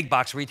when the big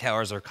box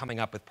retailers are coming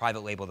up with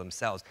private label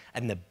themselves.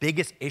 And the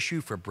biggest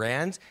issue for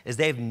brands is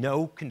they have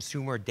no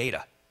consumer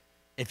data.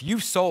 If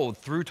you've sold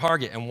through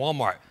Target and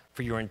Walmart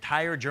for your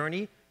entire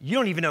journey, you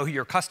don't even know who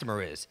your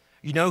customer is.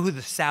 You know who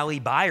the Sally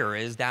buyer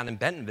is down in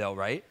Bentonville,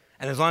 right?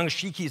 And as long as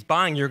she keeps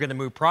buying, you're going to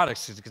move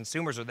products because the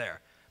consumers are there.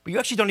 But you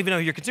actually don't even know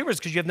who your consumers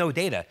because you have no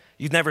data.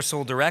 You've never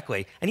sold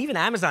directly. And even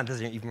Amazon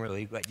doesn't even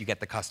really let you get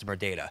the customer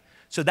data.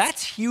 So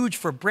that's huge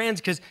for brands,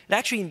 because it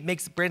actually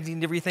makes brands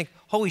need to rethink,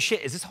 holy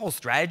shit, is this whole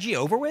strategy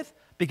over with?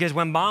 Because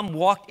when mom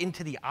walked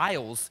into the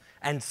aisles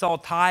and saw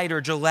Tide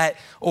or Gillette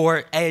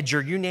or Edge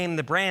or you name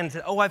the brand, and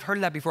said, oh, I've heard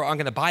of that before, I'm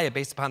going to buy it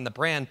based upon the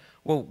brand.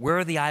 Well, where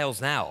are the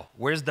aisles now?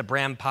 Where's the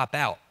brand pop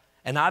out?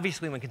 And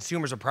obviously, when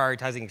consumers are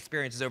prioritizing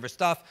experiences over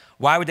stuff,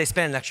 why would they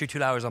spend an extra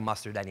 $2 on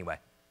mustard anyway,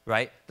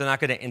 right? They're not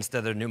going to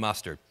Insta their new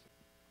mustard.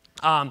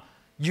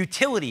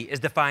 Utility is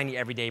defining the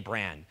everyday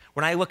brand.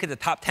 When I look at the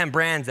top 10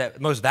 brands that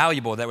most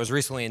valuable that was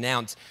recently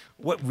announced,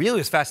 what really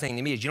was fascinating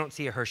to me is you don't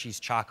see a Hershey's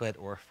Chocolate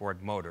or a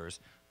Ford Motors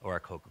or a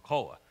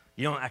Coca-Cola.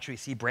 You don't actually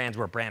see brands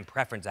where brand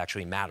preference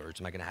actually matters.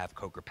 Am I going to have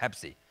Coke or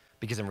Pepsi?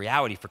 Because in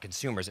reality, for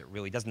consumers, it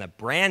really doesn't. The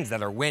brands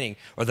that are winning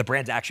are the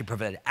brands that actually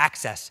provide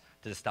access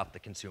to the stuff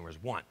that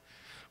consumers want.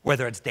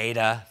 Whether it's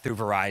data through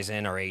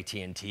Verizon or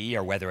AT&T,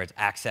 or whether it's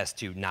access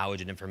to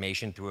knowledge and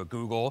information through a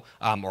Google,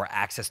 or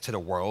access to the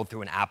world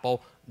through an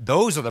Apple,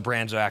 those are the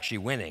brands that are actually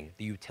winning,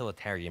 the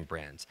utilitarian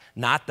brands,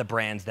 not the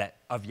brands that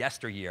of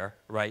yesteryear,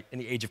 right, in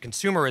the age of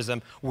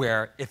consumerism,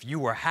 where if you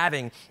were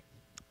having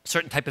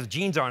certain type of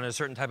jeans on a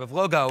certain type of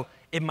logo,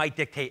 it might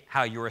dictate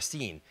how you were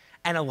seen.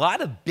 And a lot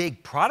of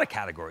big product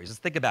categories, let's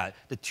think about it,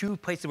 the two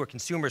places where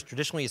consumers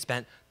traditionally have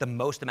spent the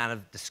most amount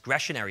of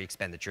discretionary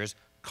expenditures,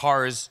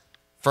 cars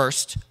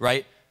first,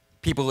 right?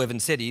 People live in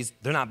cities,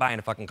 they're not buying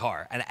a fucking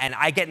car. And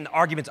I get in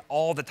arguments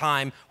all the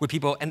time with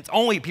people, and it's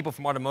only people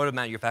from automotive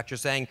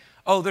manufacturers saying,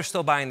 oh, they're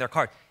still buying their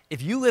car.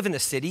 If you live in a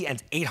city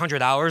and it's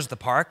 $800 to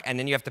park, and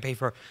then you have to pay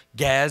for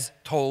gas,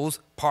 tolls,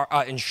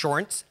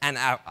 insurance, and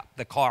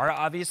the car,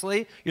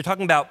 obviously, you're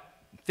talking about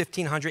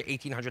 $1,500,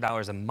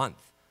 $1,800 a month,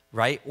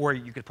 right? Or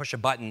you could push a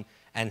button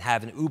and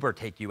have an Uber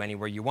take you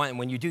anywhere you want. And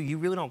when you do, you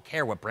really don't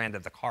care what brand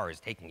of the car is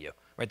taking you,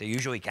 right? They're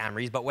usually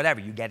Camrys, but whatever,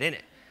 you get in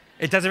it.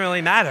 It doesn't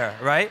really matter,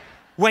 right?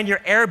 When you're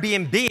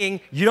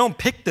Airbnb-ing, you don't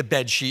pick the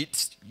bed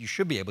sheets. You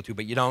should be able to,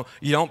 but you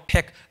don't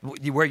pick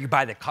where you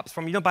buy the cups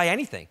from. You don't buy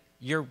anything.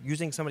 You're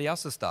using somebody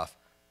else's stuff.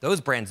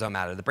 Those brands don't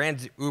matter. The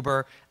brands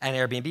Uber and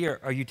Airbnb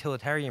are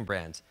utilitarian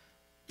brands.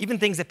 Even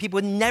things that people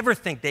would never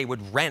think they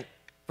would rent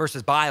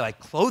versus buy, like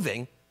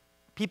clothing,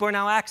 people are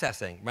now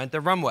accessing. Rent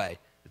the runway.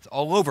 It's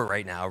all over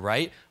right now,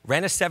 right?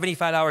 Rent a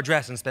 $75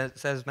 dress instead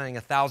of spending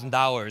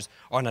 $1,000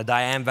 on a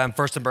Diane van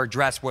Furstenberg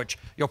dress, which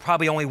you'll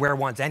probably only wear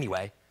once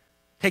anyway.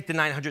 Take the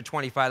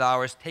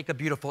 $925, take a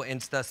beautiful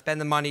Insta, spend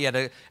the money at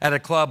a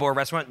club or a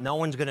restaurant. No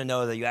one's going to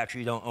know that you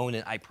actually don't own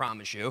it, I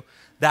promise you.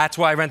 That's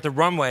why Rent the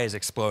Runway is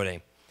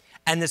exploding.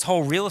 And this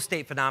whole real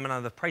estate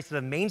phenomenon, the price of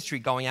the Main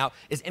Street going out,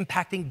 is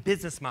impacting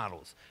business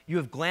models. You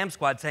have Glam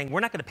Squad saying, we're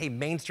not going to pay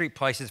Main Street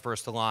prices for a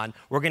salon.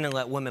 We're going to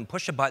let women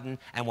push a button,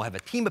 and we'll have a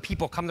team of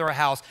people come to our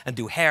house and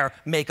do hair,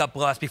 makeup,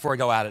 blush before we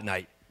go out at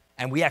night.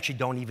 And we actually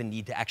don't even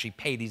need to actually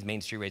pay these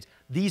Main Street rates.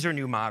 These are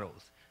new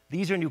models.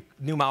 These are new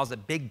models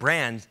that big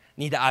brands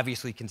need to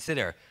obviously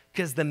consider,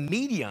 because the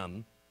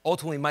medium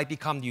ultimately might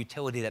become the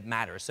utility that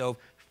matters. So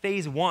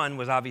phase one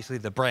was obviously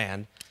the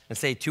brand, and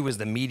say two is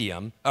the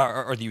medium,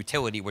 or the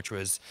utility, which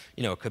was,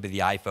 it could be the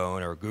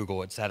iPhone or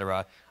Google, et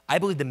cetera. I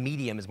believe the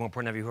medium is more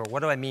important than everywhere.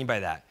 What do I mean by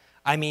that?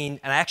 I mean,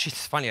 and actually,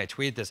 it's funny, I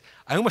tweeted this.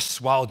 I almost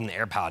swallowed an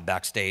AirPod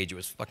backstage. It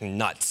was fucking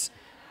nuts.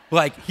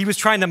 Like, he was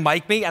trying to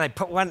mic me, and I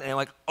put one,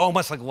 and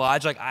almost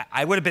lodged.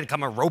 I would have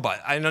become a robot.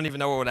 I don't even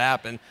know what would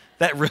happen.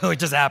 That really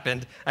just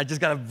happened. I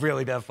just got a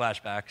really bad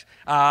flashback.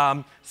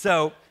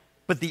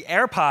 But the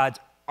AirPods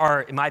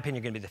are, in my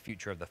opinion, going to be the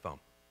future of the phone,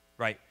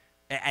 right?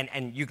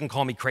 And you can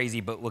call me crazy,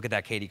 but look at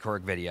that Katie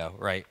Couric video,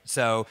 right?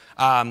 So,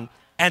 and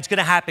it's going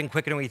to happen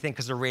quicker than we think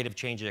because the rate of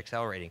change is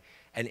accelerating.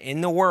 And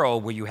in the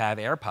world where you have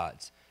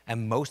AirPods,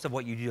 and most of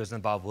what you do doesn't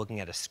involve looking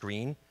at a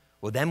screen,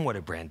 well, then what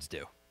do brands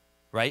do,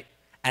 right?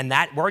 And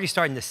that, we're already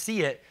starting to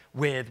see it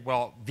with,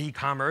 well,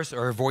 v-commerce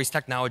or voice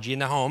technology in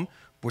the home,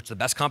 which the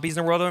best companies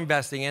in the world are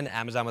investing in,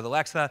 Amazon with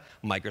Alexa,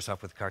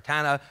 Microsoft with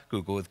Cortana,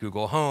 Google with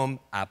Google Home,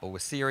 Apple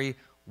with Siri.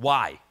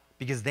 Why?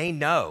 Because they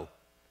know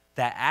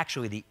that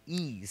actually the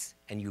ease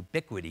and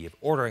ubiquity of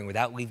ordering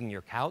without leaving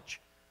your couch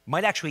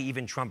might actually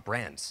even trump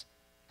brands.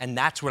 And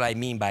that's what I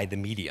mean by the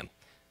medium.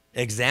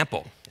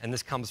 Example, and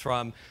this comes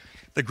from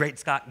the great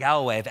Scott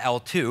Galloway of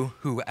L2,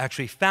 who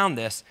actually found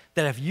this,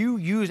 that if you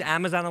use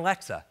Amazon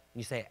Alexa, and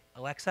you say,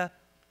 Alexa,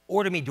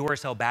 order me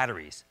Duracell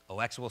batteries,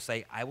 Alexa will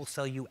say, I will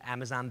sell you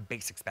Amazon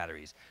Basics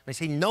batteries. And I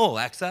say, no,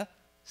 Alexa,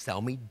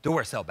 sell me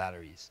Duracell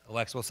batteries.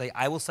 Alexa will say,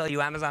 I will sell you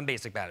Amazon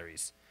Basic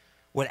batteries.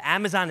 What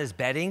Amazon is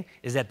betting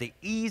is that the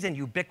ease and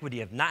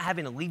ubiquity of not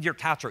having to leave your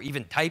couch or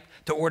even type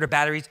to order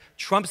batteries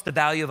trumps the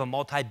value of a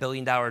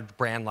multi-billion-dollar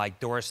brand like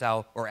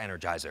Duracell or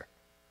Energizer.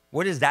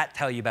 What does that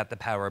tell you about the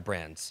power of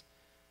brands?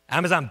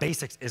 Amazon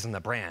Basics isn't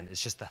a brand,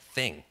 it's just a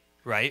thing,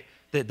 right?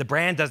 The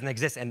brand doesn't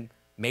exist, and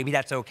maybe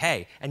that's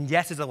okay. And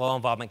yes, it's a low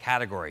involvement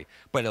category,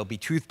 but it'll be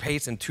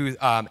toothpaste and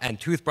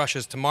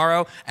toothbrushes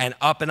tomorrow, and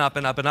up and up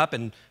and up and up.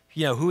 And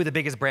you know, who are the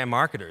biggest brand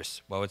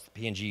marketers? Well, it's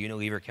P&G,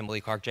 Unilever,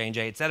 Kimberly-Clark,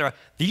 J&J, et cetera.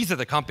 These are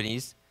the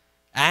companies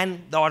and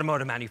the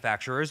automotive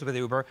manufacturers with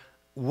Uber.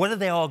 What are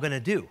they all going to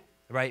do,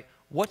 right?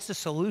 What's the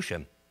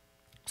solution?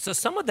 So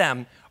some of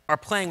them are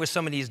playing with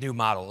some of these new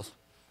models.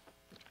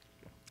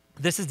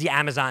 This is the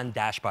Amazon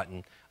Dash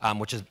button,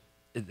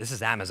 this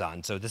is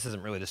Amazon, so this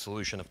isn't really the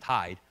solution of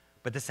Tide,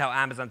 but this is how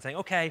Amazon's saying,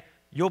 okay,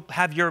 you'll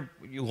have your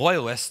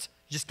loyalists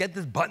just get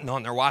this button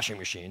on their washing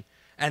machine,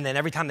 and then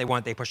every time they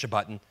want, they push a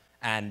button,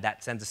 and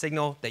that sends a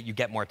signal that you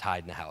get more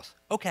Tide in the house.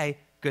 Okay,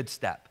 good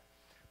step.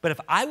 But if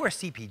I were a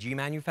CPG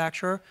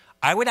manufacturer,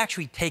 I would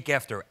actually take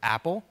after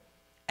Apple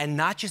and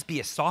not just be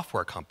a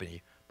software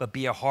company, but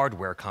be a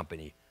hardware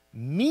company.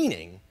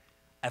 Meaning,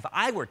 if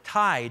I were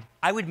Tide,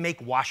 I would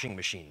make washing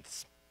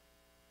machines.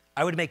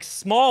 I would make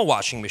small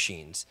washing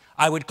machines.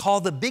 I would call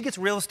the biggest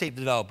real estate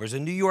developers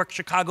in New York,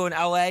 Chicago, and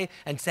LA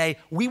and say,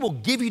 we will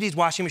give you these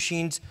washing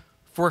machines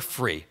for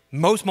free.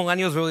 Most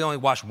millennials really only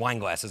wash wine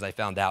glasses, I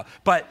found out.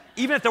 But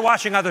even if they're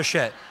washing other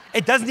shit,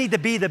 it doesn't need to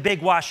be the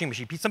big washing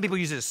machine. Some people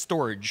use it as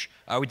storage.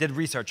 We did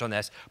research on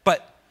this.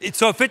 But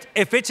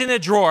if it's in a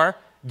drawer,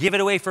 give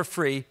it away for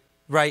free,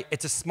 right?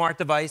 It's a smart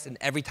device, and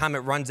every time it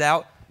runs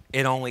out,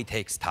 it only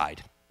takes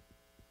Tide.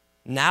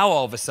 Now,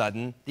 all of a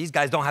sudden, these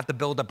guys don't have to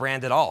build a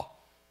brand at all.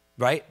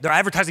 Right? Their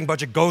advertising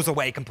budget goes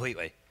away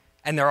completely.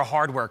 And they're a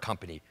hardware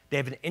company. They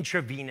have an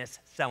intravenous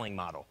selling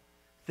model.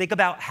 Think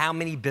about how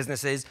many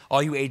businesses,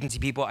 all you agency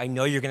people, I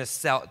know you're going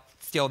to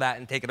steal that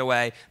and take it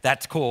away.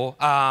 That's cool.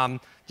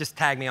 Just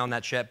tag me on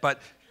that shit.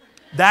 But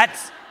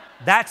that's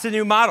the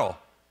new model.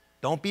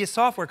 Don't be a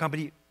software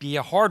company. Be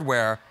a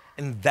hardware.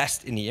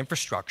 Invest in the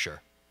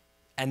infrastructure.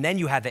 And then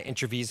you have the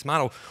intravenous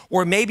model.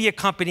 Or maybe a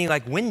company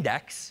like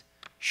Windex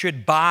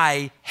should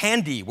buy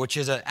Handy, which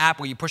is an app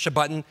where you push a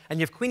button and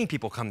you have cleaning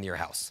people come to your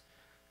house.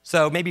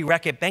 So maybe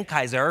Reckitt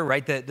Benckiser,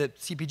 right, the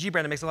CPG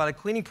brand that makes a lot of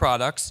cleaning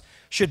products,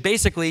 should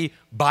basically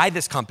buy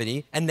this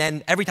company, and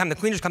then every time the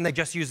cleaners come, they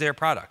just use their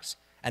products.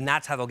 And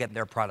that's how they'll get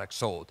their products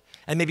sold.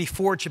 And maybe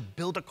Ford should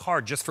build a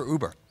car just for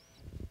Uber,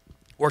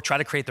 or try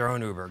to create their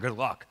own Uber. Good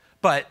luck.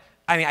 But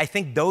I mean, I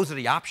think those are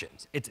the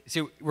options.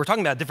 So we're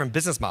talking about a different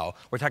business model.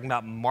 We're talking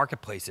about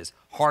marketplaces,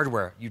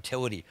 hardware,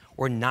 utility.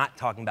 We're not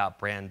talking about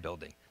brand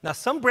building. Now,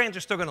 some brands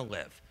are still going to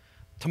live.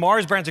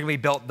 Tomorrow's brands are going to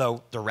be built,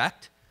 though,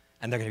 direct,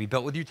 and they're going to be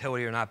built with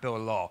utility or not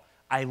built at all.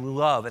 I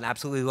love and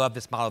absolutely love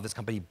this model of this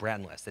company,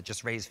 Brandless, that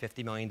just raised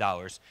 $50 million.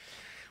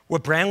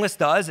 What Brandless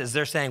does is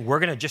they're saying, we're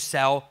going to just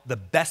sell the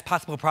best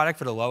possible product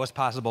for the lowest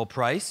possible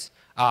price,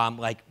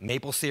 like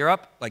maple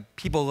syrup. Like,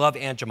 people love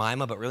Aunt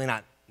Jemima, but really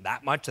not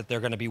that much that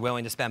they're going to be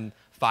willing to spend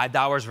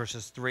 $5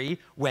 versus $3,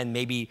 when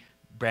maybe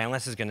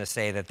Brandless is going to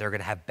say that they're going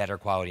to have better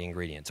quality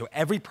ingredients. So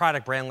every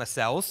product Brandless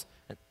sells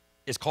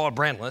is called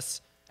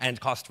Brandless, and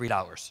it costs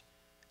 $3.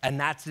 And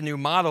that's the new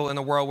model in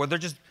the world where they're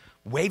just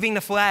waving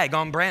the flag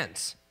on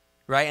brands,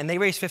 right? And they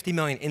raised $50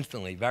 million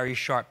instantly, very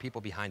sharp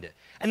people behind it.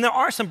 And there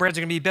are some brands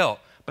that are going to be built,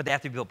 but they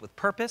have to be built with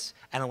purpose,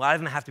 and a lot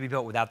of them have to be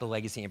built without the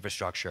legacy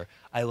infrastructure.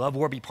 I love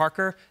Warby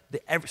Parker.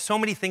 So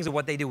many things of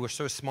what they do were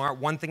so smart.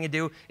 One thing to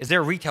do is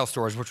their retail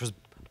stores, which was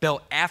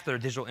built after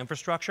digital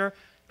infrastructure.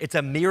 It's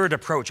a mirrored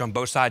approach on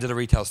both sides of the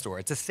retail store.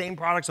 It's the same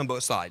products on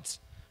both sides,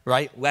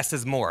 right? Less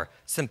is more.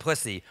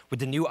 Simplicity. With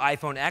the new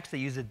iPhone X, they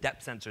use a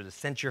depth sensor to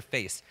sense your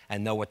face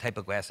and know what type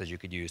of glasses you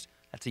could use.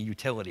 That's a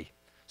utility.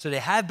 So they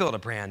have built a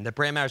brand, the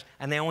brand matters,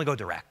 and they only go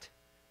direct.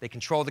 They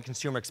control the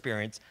consumer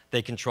experience.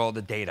 They control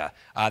the data.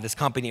 This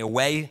company,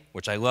 Away,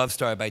 which I love,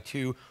 started by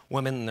two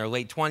women in their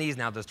late 20s,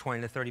 now does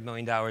 $20 to $30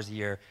 million a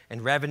year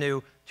in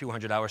revenue,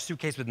 $200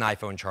 suitcase with an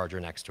iPhone charger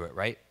next to it,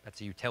 right?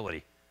 That's a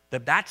utility.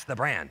 That's the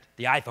brand,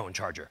 the iPhone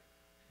charger.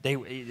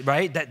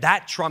 Right?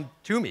 That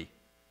trumped Toomey,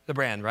 the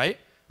brand, right?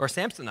 Or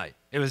Samsonite.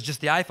 It was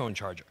just the iPhone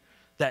charger.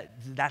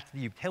 That's the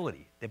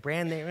utility. The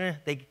brand,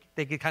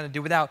 they could kind of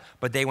do without,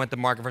 but they went to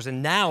market first.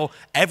 And now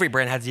every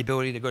brand has the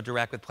ability to go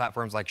direct with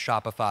platforms like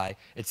Shopify,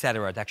 et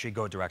cetera, to actually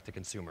go direct to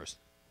consumers.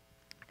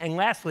 And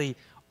lastly,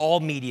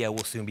 all media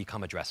will soon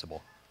become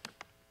addressable,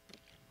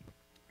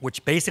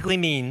 which basically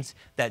means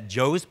that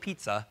Joe's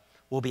Pizza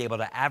will be able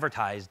to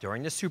advertise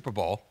during the Super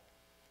Bowl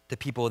to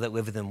people that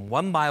live within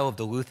 1 mile of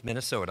Duluth,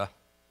 Minnesota,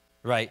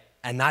 right?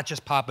 And not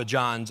just Papa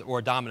John's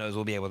or Domino's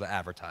will be able to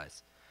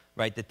advertise,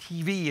 right? The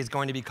TV is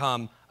going to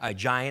become a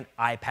giant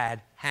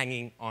iPad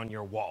hanging on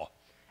your wall.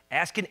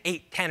 Ask an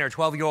 8, 10, or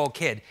 12-year-old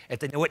kid if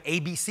they know what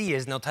ABC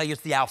is, and they'll tell you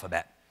it's the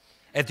alphabet.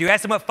 If you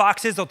ask them what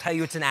Fox is, they'll tell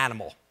you it's an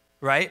animal,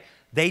 right?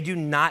 They do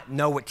not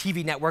know what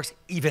TV networks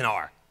even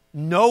are.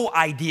 No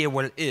idea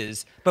what it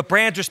is, but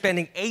brands are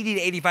spending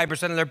 80 to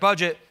 85% of their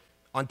budget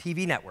on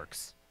TV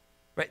networks,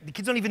 right? The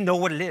kids don't even know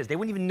what it is. They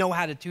wouldn't even know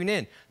how to tune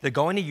in. They're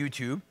going to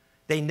YouTube.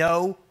 They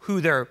know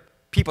who their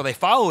people they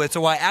follow is.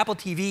 So while Apple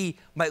TV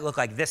might look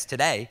like this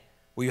today,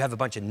 where you have a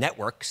bunch of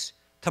networks,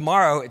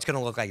 tomorrow it's going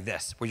to look like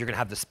this, where you're going to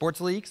have the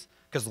sports leagues,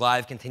 because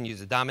live continues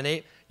to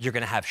dominate. You're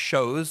going to have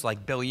shows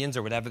like Billions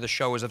or whatever the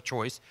show is of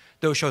choice.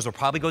 Those shows will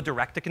probably go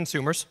direct to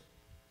consumers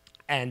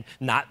and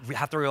not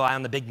have to rely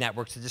on the big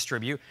networks to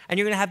distribute. And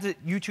you're going to have the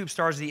YouTube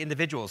stars, the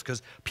individuals,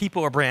 because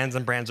people are brands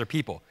and brands are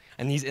people.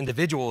 And these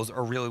individuals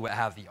are really what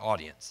have the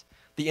audience.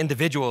 The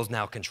individuals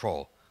now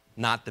control,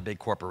 not the big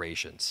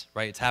corporations,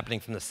 right? It's happening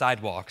from the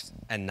sidewalks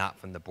and not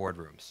from the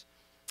boardrooms.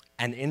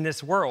 And in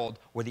this world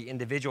where the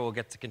individual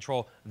gets to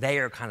control, they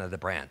are kind of the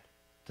brand.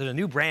 So the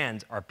new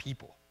brands are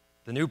people.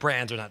 The new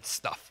brands are not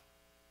stuff.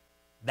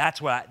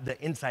 That's what the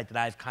insight that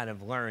I've kind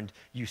of learned.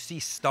 You see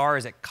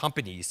stars at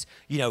companies,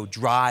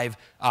 drive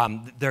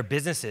their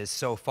businesses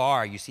so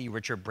far. You see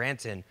Richard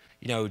Branson,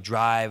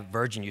 drive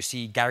Virgin. You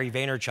see Gary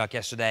Vaynerchuk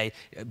yesterday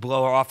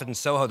blow off in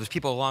Soho. There's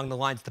people along the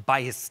lines to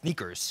buy his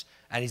sneakers,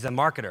 and he's a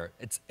marketer.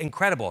 It's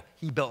incredible.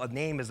 He built a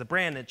name as a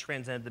brand that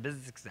transcended the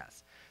business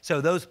success. So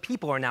those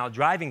people are now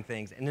driving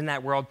things, and in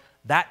that world,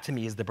 that to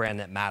me is the brand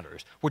that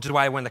matters, which is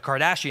why when the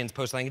Kardashians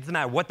post something, it doesn't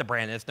matter what the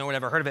brand is, no one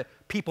ever heard of it,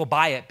 people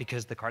buy it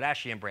because the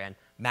Kardashian brand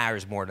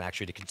matters more than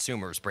actually the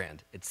consumer's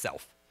brand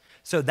itself.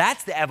 So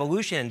that's the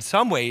evolution. In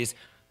some ways,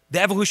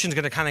 the evolution is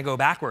going to kind of go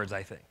backwards,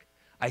 I think.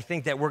 I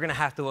think that we're going to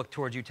have to look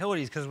towards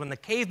utilities, because when the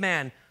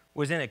caveman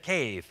was in a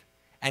cave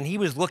and he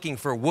was looking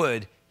for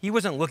wood, he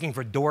wasn't looking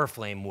for door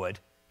flame wood.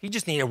 He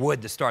just needed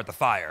wood to start the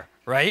fire,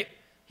 right?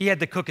 He had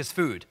to cook his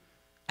food.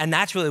 And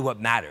that's really what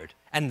mattered.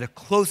 And the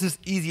closest,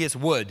 easiest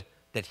wood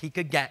that he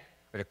could get,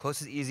 or the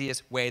closest,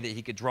 easiest way that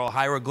he could draw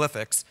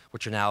hieroglyphics,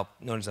 which are now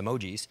known as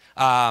emojis,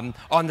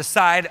 on the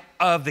side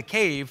of the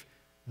cave,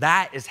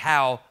 that is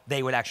how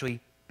they would actually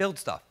build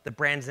stuff. The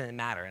brands didn't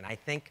matter. And I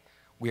think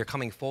we are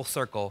coming full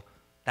circle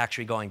to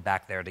actually going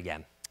back there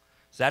again.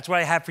 So that's what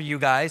I have for you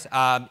guys.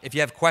 If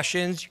you have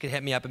questions, you can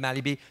hit me up at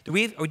Matty B. Are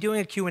we doing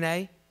a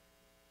Q&A?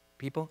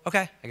 People?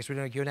 Okay, I guess we're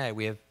doing a Q&A.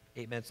 We have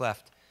 8 minutes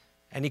left.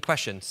 Any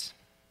questions?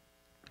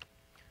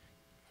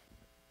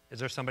 Is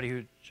there somebody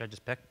who, should I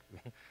just pick?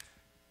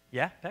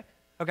 Yeah, pick?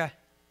 Okay.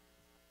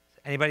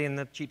 Anybody in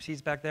the cheap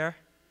seats back there?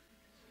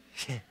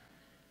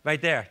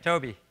 Right there,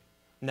 Toby.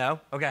 No?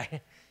 Okay.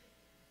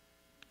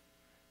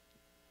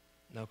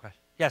 No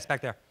question. Yes,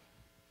 back there.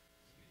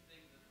 Do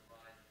you think that the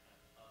rise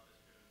of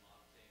purpose-driven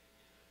marketing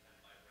is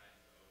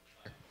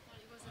a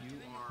kind of by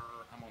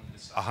brand? I'm on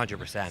this.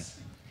 100%.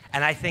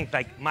 And I think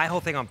my whole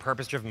thing on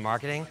purpose-driven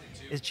marketing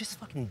is just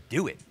fucking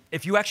do it.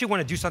 If you actually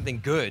want to do something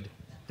good,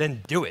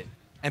 then do it.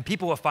 And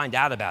people will find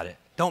out about it.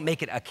 Don't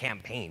make it a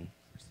campaign,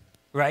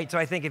 right? So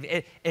I think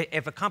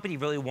if a company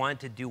really wanted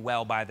to do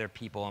well by their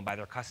people and by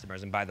their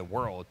customers and by the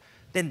world,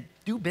 then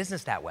do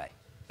business that way.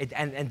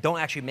 And don't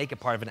actually make it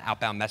part of an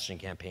outbound messaging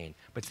campaign.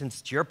 But since,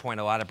 to your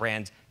point, a lot of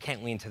brands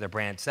can't lean to their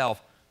brand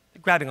self,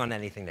 they're grabbing on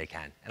anything they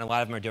can. And a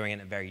lot of them are doing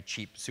it in very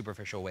cheap,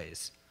 superficial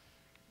ways.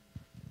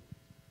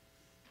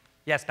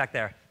 Yes, back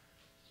there.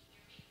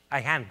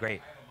 I can, great.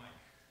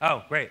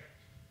 Oh, great.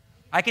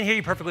 I can hear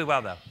you perfectly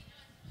well, though.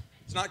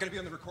 It's not going to be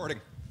on the recording.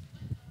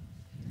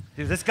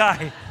 Dude, this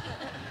guy,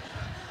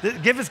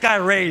 give this guy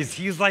a raise.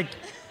 He's like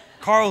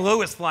Carl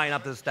Lewis flying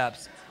up the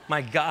steps.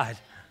 My God.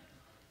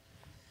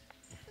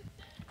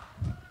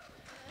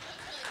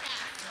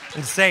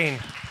 Insane.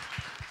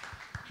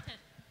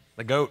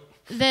 The GOAT.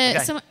 Okay.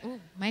 So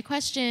my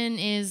question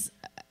is,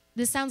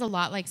 this sounds a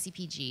lot like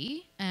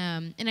CPG,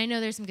 and I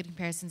know there's some good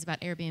comparisons about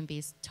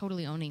Airbnb's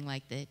totally owning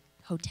like the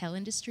hotel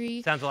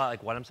industry. Sounds a lot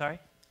like what, I'm sorry?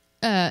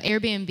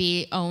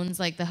 Airbnb owns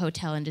like the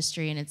hotel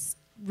industry, and it's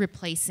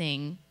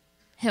replacing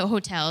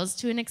hotels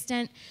to an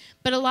extent.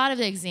 But a lot of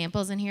the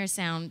examples in here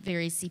sound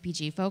very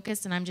CPG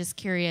focused, and I'm just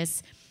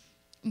curious,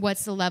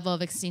 what's the level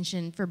of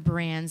extinction for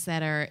brands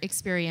that are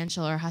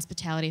experiential or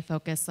hospitality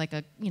focused, like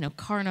a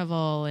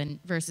Carnival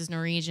and versus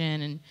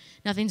Norwegian, and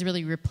nothing's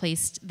really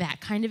replaced that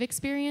kind of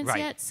experience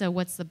yet. So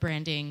what's the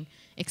branding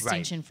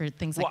extinction for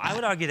things like that? Well, I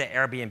would argue that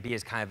Airbnb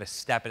is kind of a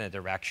step in a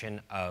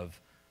direction of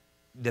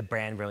the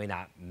brand really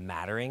not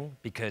mattering,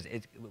 because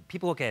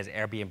people look at it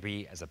as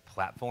Airbnb as a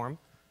platform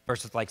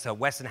versus so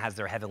Westin has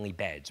their heavenly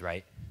beds,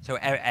 right? So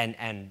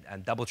and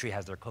DoubleTree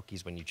has their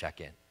cookies when you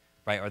check in,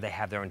 right? Or they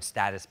have their own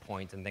status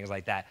points and things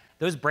like that.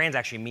 Those brands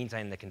actually mean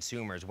something to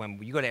consumers. When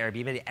you go to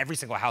Airbnb, every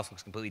single house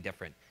looks completely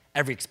different.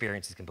 Every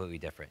experience is completely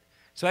different.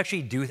 So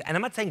actually and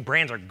I'm not saying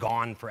brands are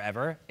gone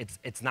forever.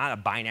 It's not a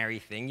binary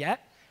thing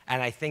yet.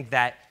 And I think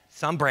that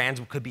some brands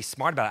could be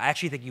smart about it. I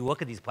actually think you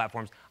look at these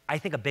platforms, I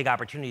think a big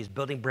opportunity is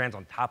building brands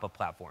on top of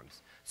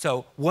platforms.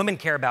 So women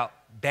care about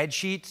bed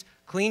sheets,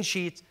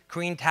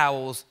 clean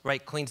towels,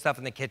 right? Clean stuff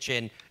in the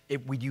kitchen.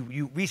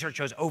 Research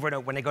shows over and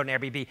over when they go to an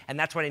Airbnb, and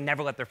that's why they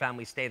never let their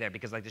families stay there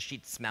because like the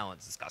sheets smell and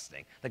it's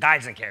disgusting. The guy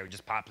doesn't care, he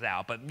just pops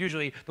out. But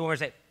usually the women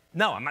say,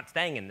 no, I'm not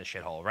staying in this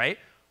shithole, right?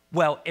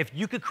 Well, if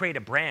you could create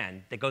a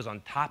brand that goes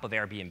on top of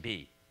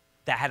Airbnb,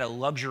 that had a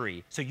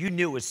luxury, so you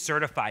knew it was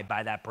certified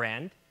by that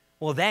brand,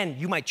 well then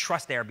you might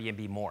trust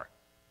Airbnb more.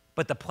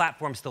 But the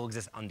platform still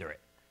exists under it.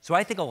 So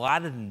I think a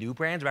lot of the new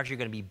brands are actually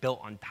going to be built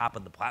on top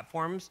of the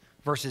platforms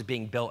versus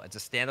being built as a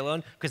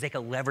standalone because they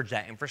can leverage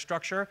that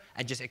infrastructure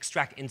and just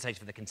extract insights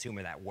for the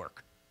consumer that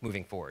work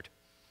moving forward.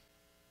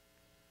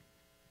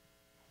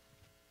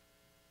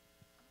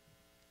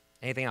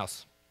 Anything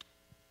else?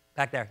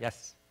 Back there,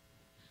 yes.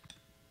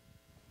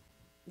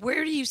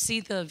 Where do you see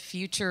the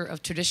future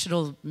of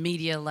traditional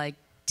media like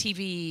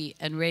TV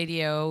and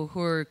radio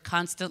who are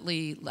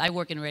constantly, I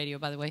work in radio,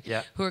 by the way,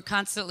 who are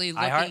constantly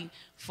looking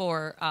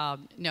for,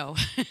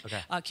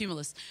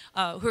 Cumulus,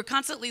 who are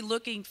constantly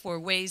looking for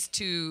ways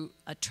to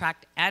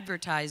attract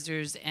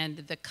advertisers, and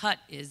the cut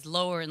is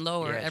lower and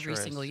lower every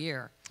single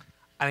year.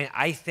 I mean,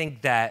 I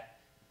think that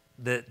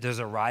there's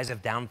a rise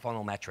of down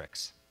funnel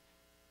metrics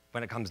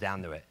when it comes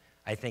down to it.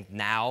 I think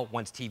now,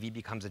 once TV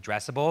becomes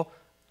addressable,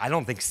 I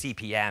don't think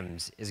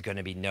CPMs is going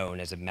to be known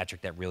as a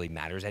metric that really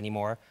matters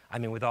anymore. I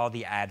mean, with all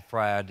the ad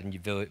fraud and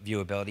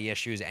viewability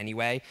issues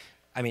anyway,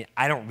 I mean,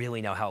 I don't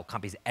really know how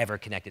companies ever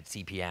connected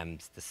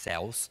CPMs to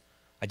sales.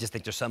 I just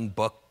think there's some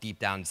book deep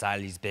down inside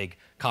of these big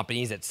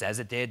companies that says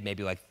it did,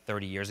 maybe like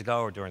 30 years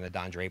ago or during the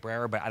Don Draper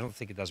era, but I don't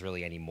think it does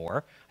really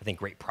anymore. I think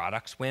great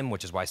products win,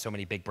 which is why so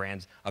many big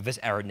brands of this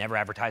era never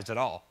advertised at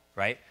all,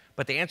 right?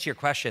 But to answer your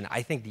question,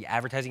 I think the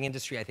advertising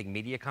industry, I think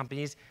media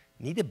companies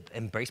need to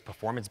embrace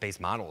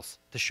performance-based models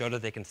to show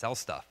that they can sell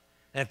stuff.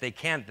 And if they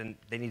can't, then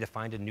they need to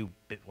find a new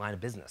line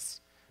of business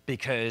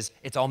because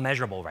it's all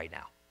measurable right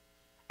now.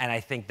 And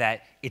I think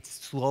that it's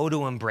slow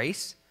to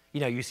embrace. You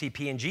know, you see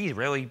P&G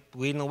really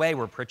leading the way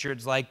where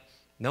Pritchard's like,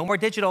 no more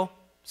digital.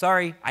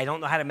 Sorry, I don't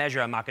know how to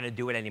measure. I'm not going to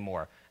do it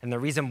anymore. And the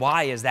reason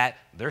why is that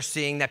they're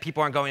seeing that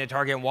people aren't going to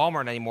Target and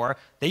Walmart anymore.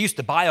 They used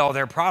to buy all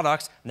their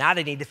products. Now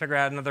they need to figure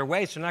out another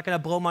way. So they're not going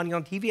to blow money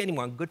on TV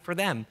anymore. And good for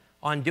them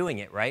on doing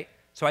it, right?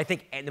 So I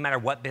think no matter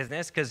what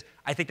business, because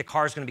I think the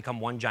car is going to become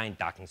one giant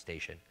docking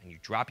station. And you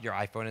drop your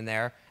iPhone in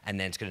there, and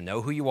then it's going to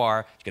know who you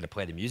are. It's going to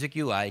play the music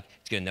you like.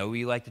 It's going to know where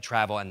you like to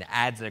travel. And the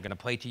ads that are going to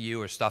play to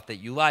you are stuff that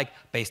you like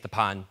based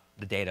upon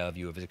the data of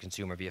you as a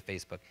consumer via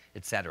Facebook,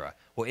 et cetera.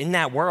 Well, in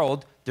that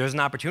world, there's an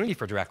opportunity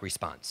for direct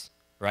response,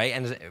 right?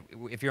 And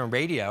if you're in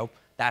radio,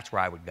 that's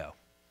where I would go.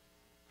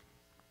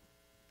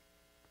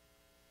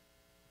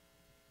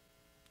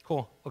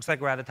 Cool. Looks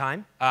like we're out of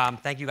time.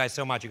 Thank you guys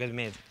so much. You guys are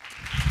amazing.